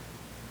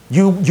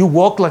 You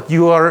walk like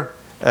you are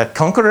a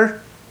conqueror?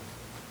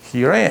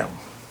 Here I am.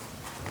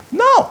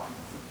 No.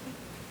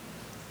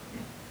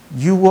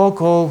 You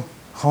walk all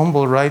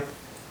humble, right?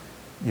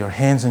 Your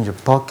hands in your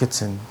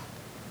pockets, and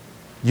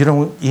you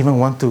don't even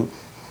want to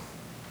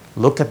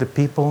look at the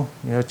people.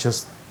 You're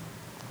just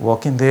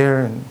walking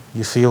there, and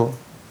you feel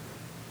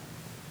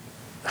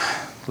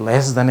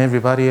less than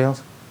everybody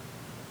else,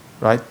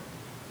 right?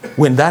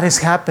 When that is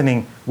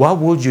happening, what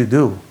would you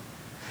do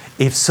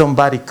if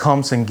somebody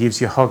comes and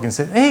gives you a hug and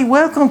says, hey,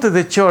 welcome to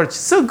the church.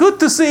 So good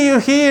to see you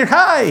here.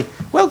 Hi,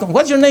 welcome.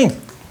 What's your name?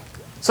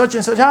 Such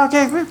and such.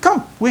 Okay,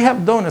 come. We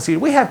have donuts here.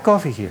 We have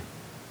coffee here.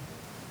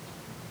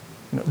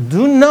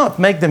 Do not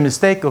make the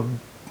mistake of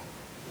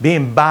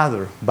being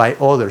bothered by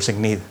others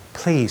in need.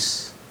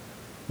 Please,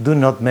 do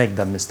not make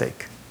that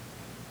mistake.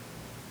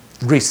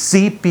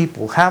 Receive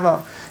people. Have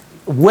a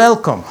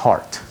welcome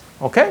heart.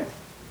 Okay?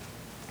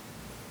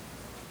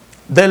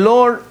 The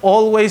Lord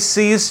always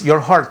sees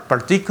your heart,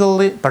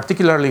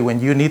 particularly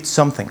when you need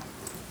something.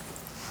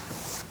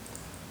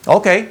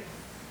 Okay,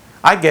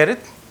 I get it.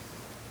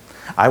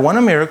 I want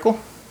a miracle.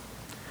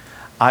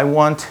 I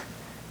want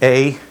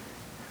a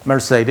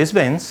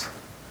Mercedes-Benz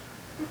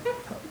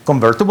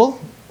convertible.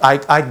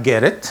 I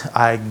get it.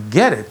 I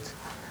get it.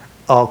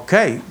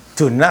 Okay,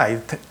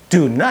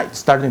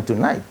 starting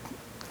tonight,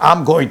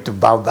 I'm going to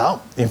bow down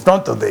in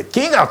front of the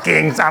King of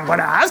Kings. I'm going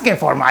to ask him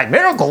for my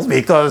miracles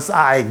because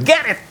I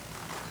get it.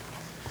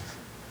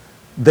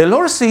 The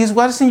Lord sees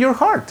what is in your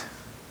heart.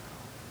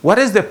 What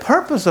is the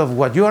purpose of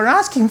what you are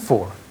asking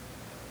for?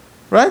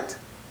 Right?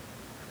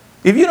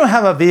 If you don't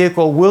have a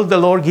vehicle, will the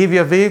Lord give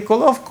you a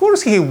vehicle? Of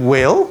course he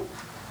will.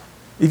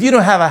 If you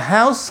don't have a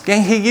house,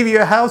 can he give you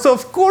a house?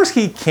 Of course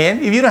he can.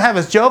 If you don't have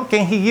a job,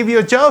 can he give you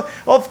a job?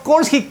 Of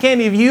course he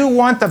can. If you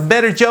want a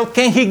better job,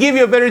 can he give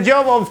you a better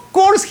job? Of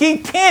course he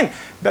can.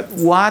 But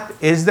what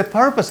is the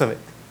purpose of it?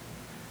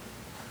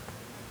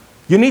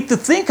 You need to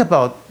think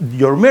about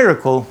your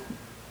miracle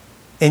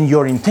and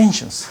your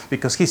intentions,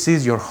 because he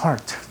sees your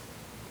heart.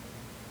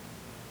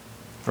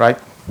 Right?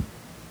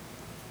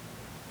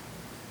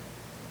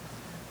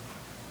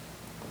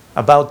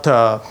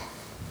 About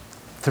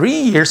 3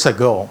 years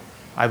ago,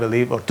 I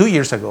believe, or 2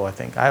 years ago, I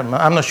think. I'm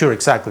not sure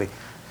exactly.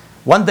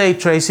 One day,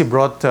 Tracy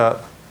brought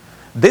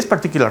this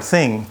particular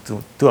thing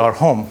to our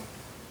home.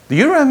 Do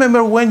you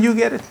remember when you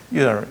get it?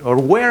 Or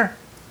where?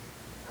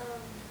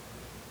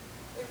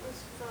 It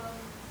was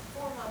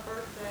for my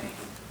birthday,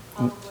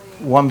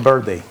 probably. One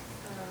birthday.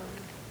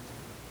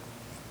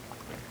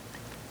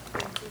 In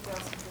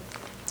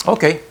 2015.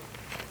 Okay.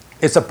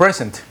 It's a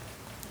present.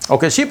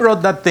 Okay, she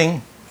brought that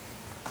thing.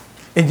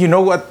 And you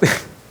know what?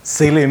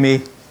 Silly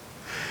me.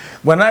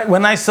 When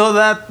I saw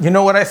that, you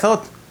know what I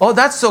thought? Oh,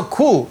 that's so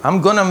cool.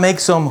 I'm going to make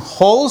some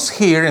holes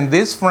here in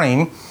this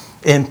frame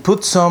and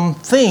put some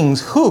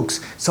hooks,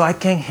 so I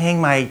can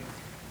hang my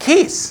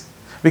keys.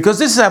 Because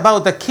this is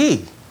about the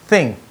key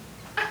thing.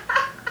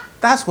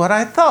 That's what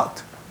I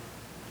thought.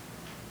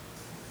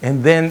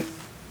 And then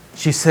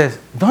she says,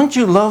 don't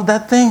you love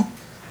that thing?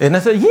 And I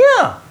said,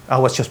 yeah. I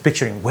was just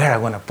picturing where I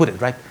want to put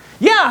it, right?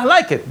 Yeah, I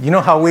like it. You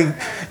know how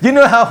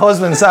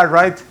husbands are,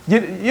 right?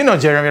 You know,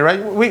 Jeremy,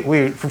 right?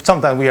 We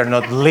sometimes we are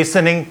not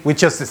listening. We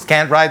just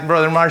scan, right,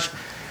 Brother Marsh,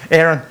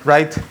 Aaron,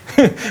 right?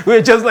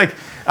 We're just like,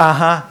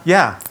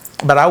 yeah.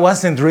 But I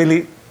wasn't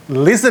really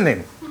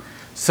listening.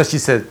 So she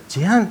said,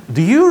 Gian,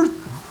 do you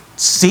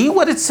see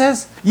what it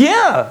says?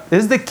 Yeah,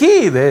 it's the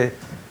key,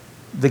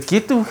 the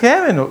key to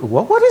heaven.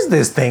 What is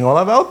this thing all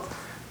about?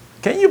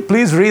 Can you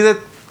please read it?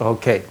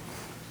 Okay.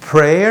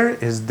 Prayer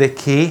is the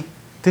key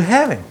to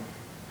heaven.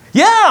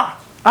 Yeah,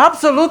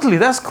 absolutely.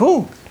 That's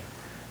cool.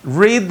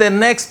 Read the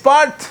next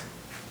part.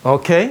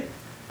 Okay.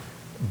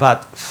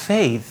 But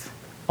faith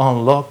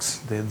unlocks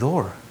the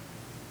door.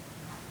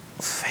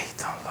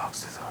 Faith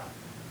unlocks the door.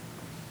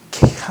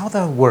 Okay, how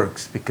that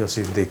works? Because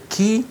if the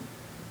key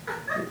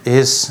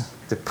is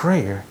the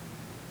prayer,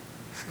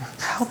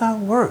 how that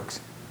works?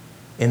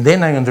 And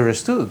then I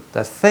understood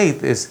that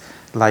faith is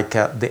like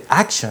the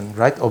action,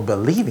 right, of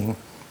believing,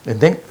 and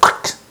then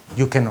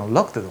you can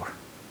unlock the door.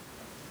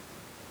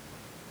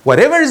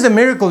 Whatever is the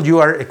miracle you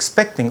are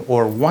expecting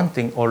or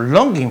wanting or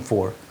longing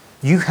for,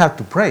 you have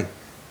to pray.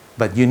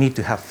 But you need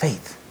to have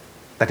faith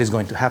that is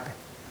going to happen.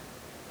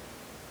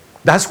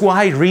 That's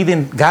why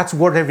reading God's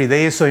word every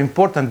day is so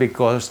important,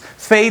 because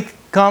faith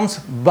comes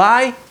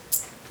by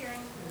hearing.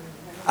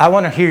 I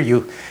want to hear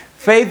you.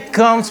 Faith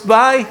comes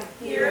by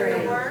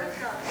hearing the word of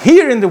God.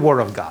 Hearing the word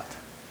of God.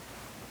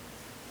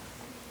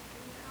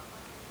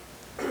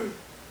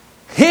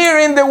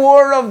 Hearing the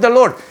word of the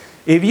Lord.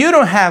 If you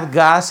don't have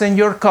gas in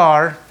your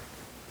car,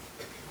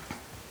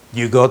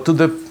 you go to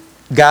the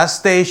gas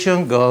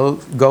station,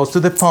 goes to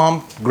the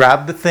pump,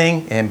 grab the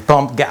thing, and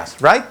pump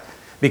gas, right?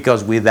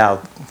 Because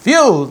without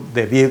fuel,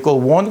 the vehicle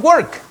won't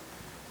work.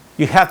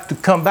 You have to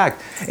come back.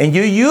 And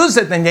you use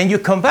it, and then you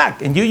come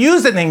back. And you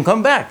use it and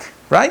come back,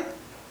 right?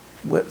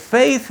 Well,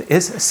 faith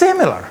is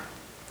similar.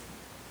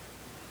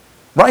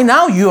 Right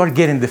now, you are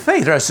getting the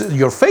faith.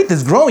 Your faith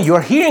is growing. You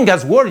are hearing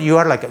God's word. You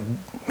are like,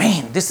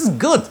 man, this is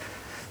good.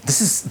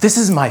 This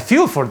is my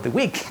fuel for the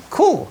week.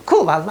 Cool.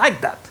 I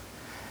like that.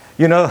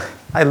 You know,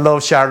 I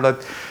love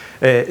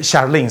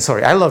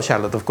Charlene, I love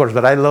Charlotte, of course,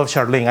 but I love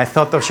Charlene. I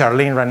thought of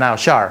Charlene right now,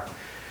 Char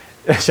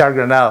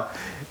Granal.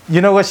 You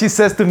know what she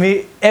says to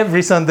me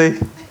every Sunday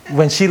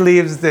when she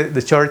leaves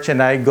the church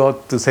and I go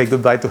to say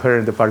goodbye to her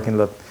in the parking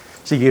lot?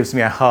 She gives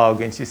me a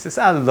hug and she says,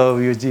 I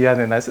love you,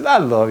 Gian. And I said, I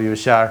love you,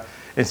 Char.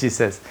 And she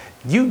says,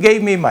 you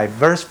gave me my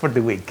verse for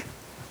the week.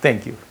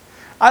 Thank you.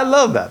 I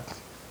love that.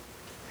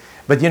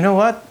 But you know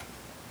what?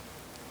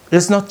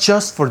 It's not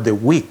just for the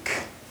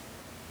week.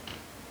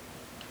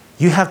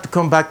 You have to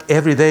come back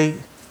every day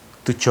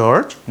to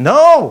church?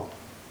 No.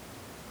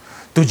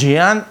 To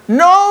Gian?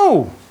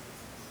 No.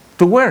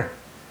 To where?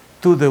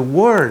 To the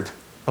Word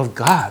of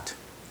God.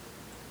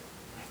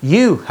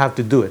 You have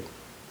to do it.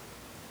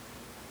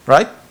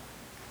 Right?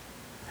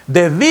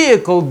 The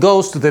vehicle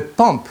goes to the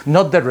pump,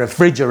 not the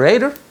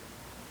refrigerator.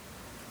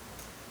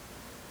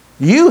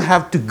 You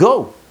have to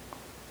go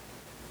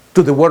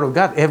to the Word of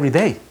God every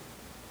day.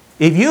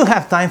 If you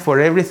have time for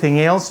everything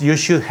else, you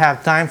should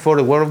have time for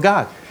the Word of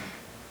God.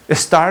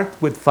 Start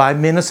with 5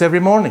 minutes every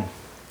morning.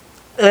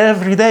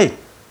 Every day.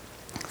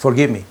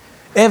 Forgive me.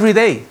 Every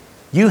day.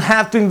 You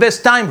have to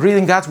invest time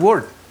reading God's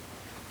Word.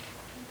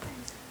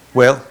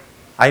 Well,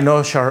 I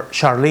know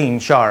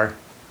Char.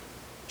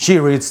 She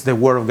reads the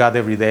Word of God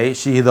every day.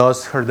 She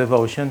does her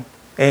devotion.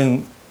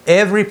 And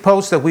every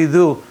post that we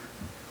do,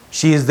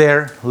 she is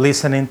there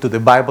listening to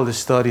the Bible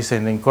studies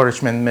and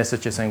encouragement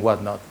messages and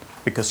whatnot,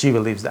 because she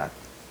believes that.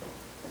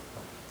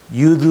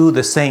 You do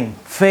the same.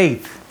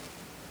 Faith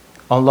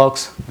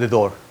unlocks the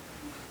door.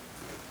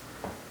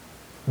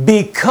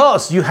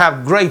 Because you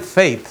have great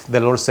faith, the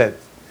Lord said,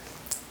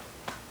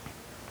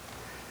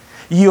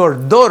 your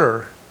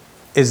daughter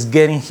is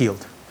getting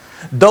healed.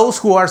 Those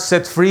who are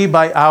set free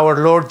by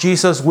our Lord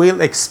Jesus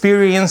will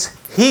experience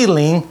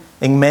healing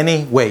in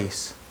many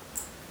ways.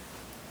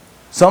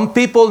 Some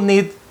people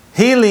need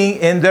healing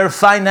in their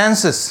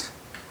finances.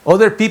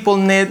 Other people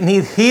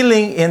need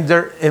healing in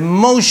their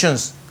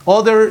emotions.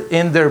 Other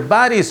in their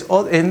bodies,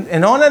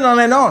 and on and on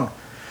and on.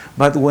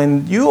 But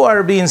when you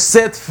are being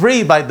set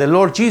free by the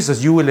Lord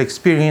Jesus, you will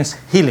experience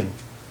healing.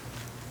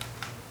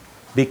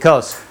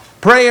 Because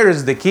prayer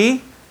is the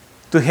key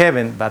to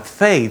heaven, but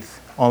faith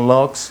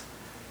unlocks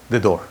the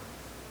door.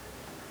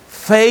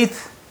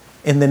 Faith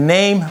in the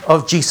name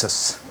of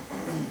Jesus.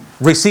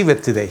 Receive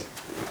it today.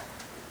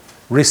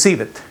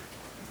 Receive it.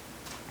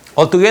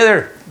 All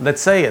together,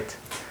 let's say it.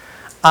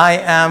 I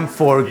am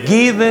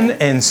forgiven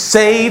and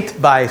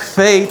saved by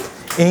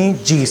faith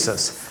in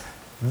Jesus.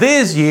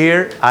 This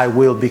year, I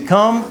will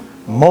become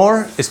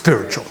more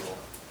spiritual.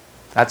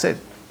 That's it.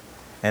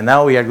 And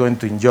now we are going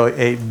to enjoy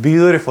a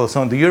beautiful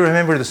song. Do you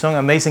remember the song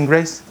Amazing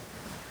Grace?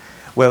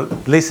 Well,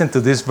 listen to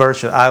this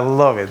version. I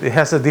love it. It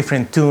has a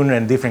different tune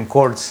and different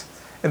chords.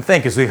 And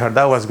thank you, sweetheart.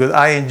 That was good.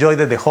 I enjoyed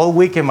it the whole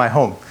week in my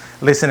home,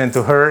 listening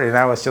to her, and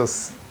I was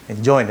just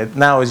enjoying it.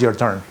 Now is your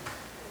turn.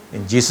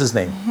 In Jesus'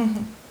 name.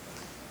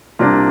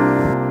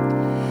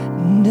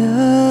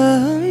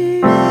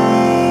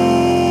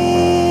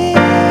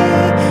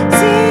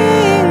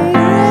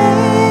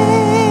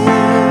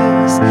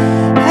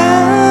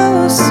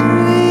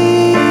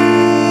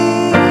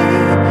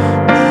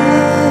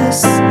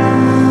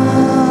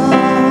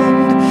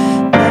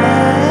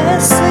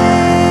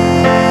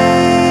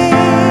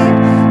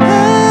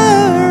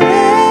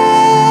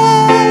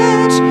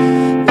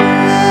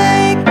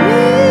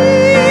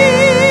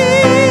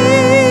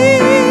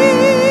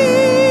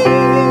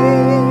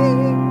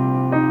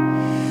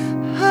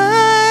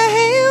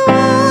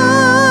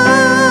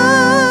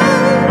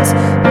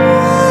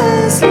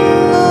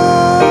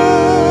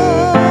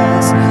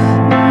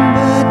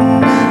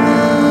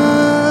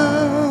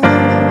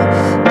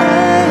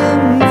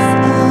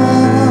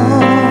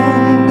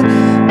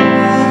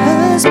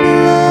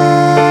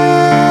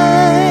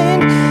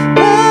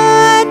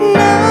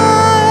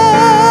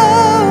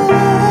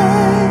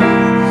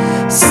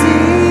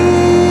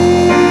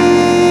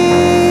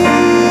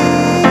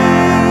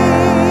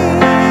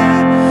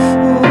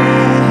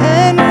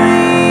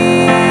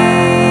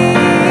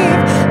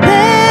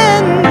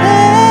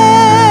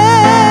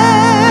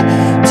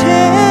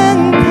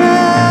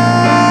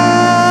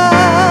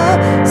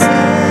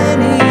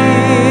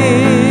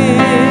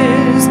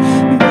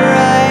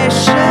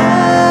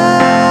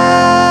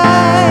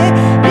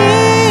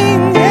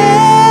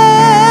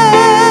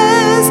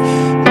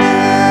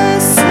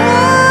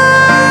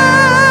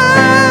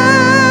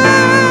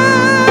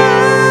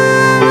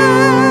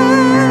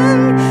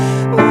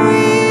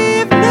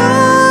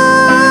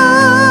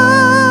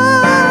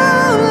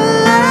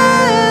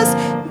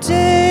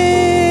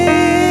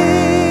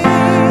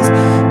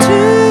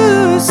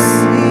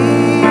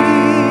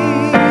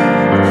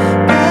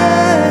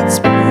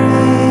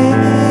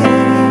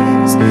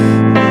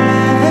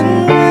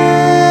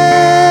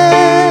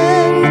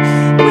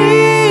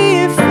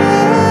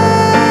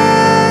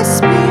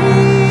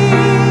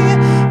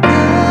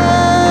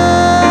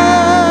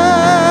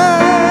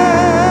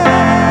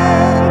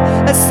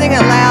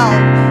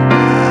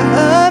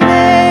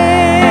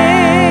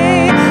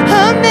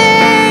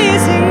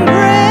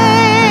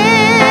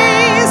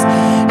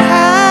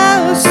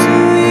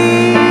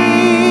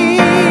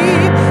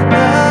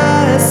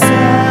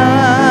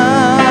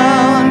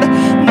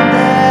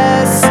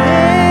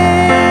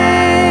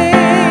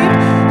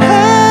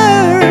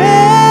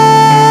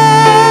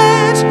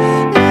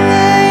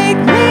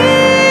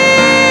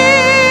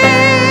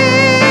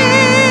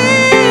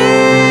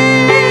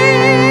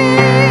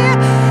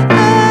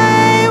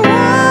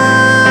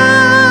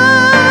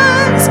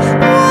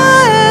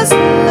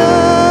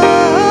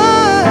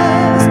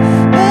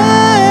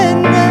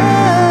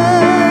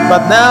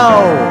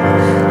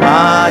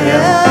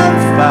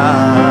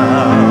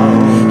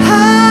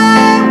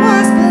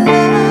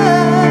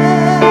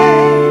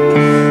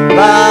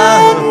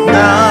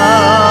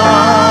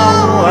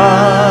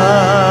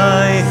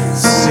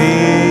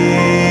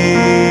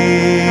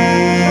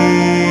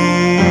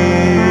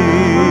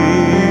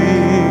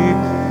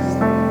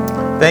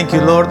 Thank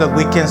you, Lord, that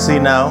we can see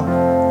now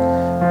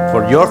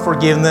for your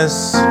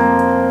forgiveness,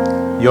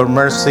 your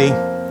mercy.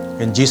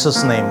 In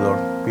Jesus' name,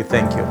 Lord, we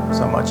thank you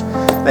so much.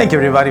 Thank you,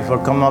 everybody, for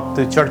coming up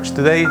to church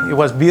today. It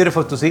was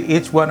beautiful to see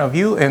each one of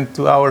you. And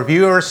to our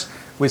viewers,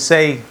 we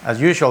say, as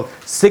usual,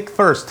 seek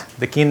first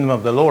the kingdom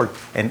of the Lord,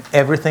 and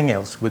everything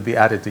else would be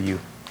added to you.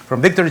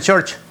 From Victory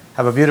Church,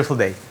 have a beautiful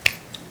day.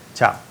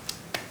 Ciao.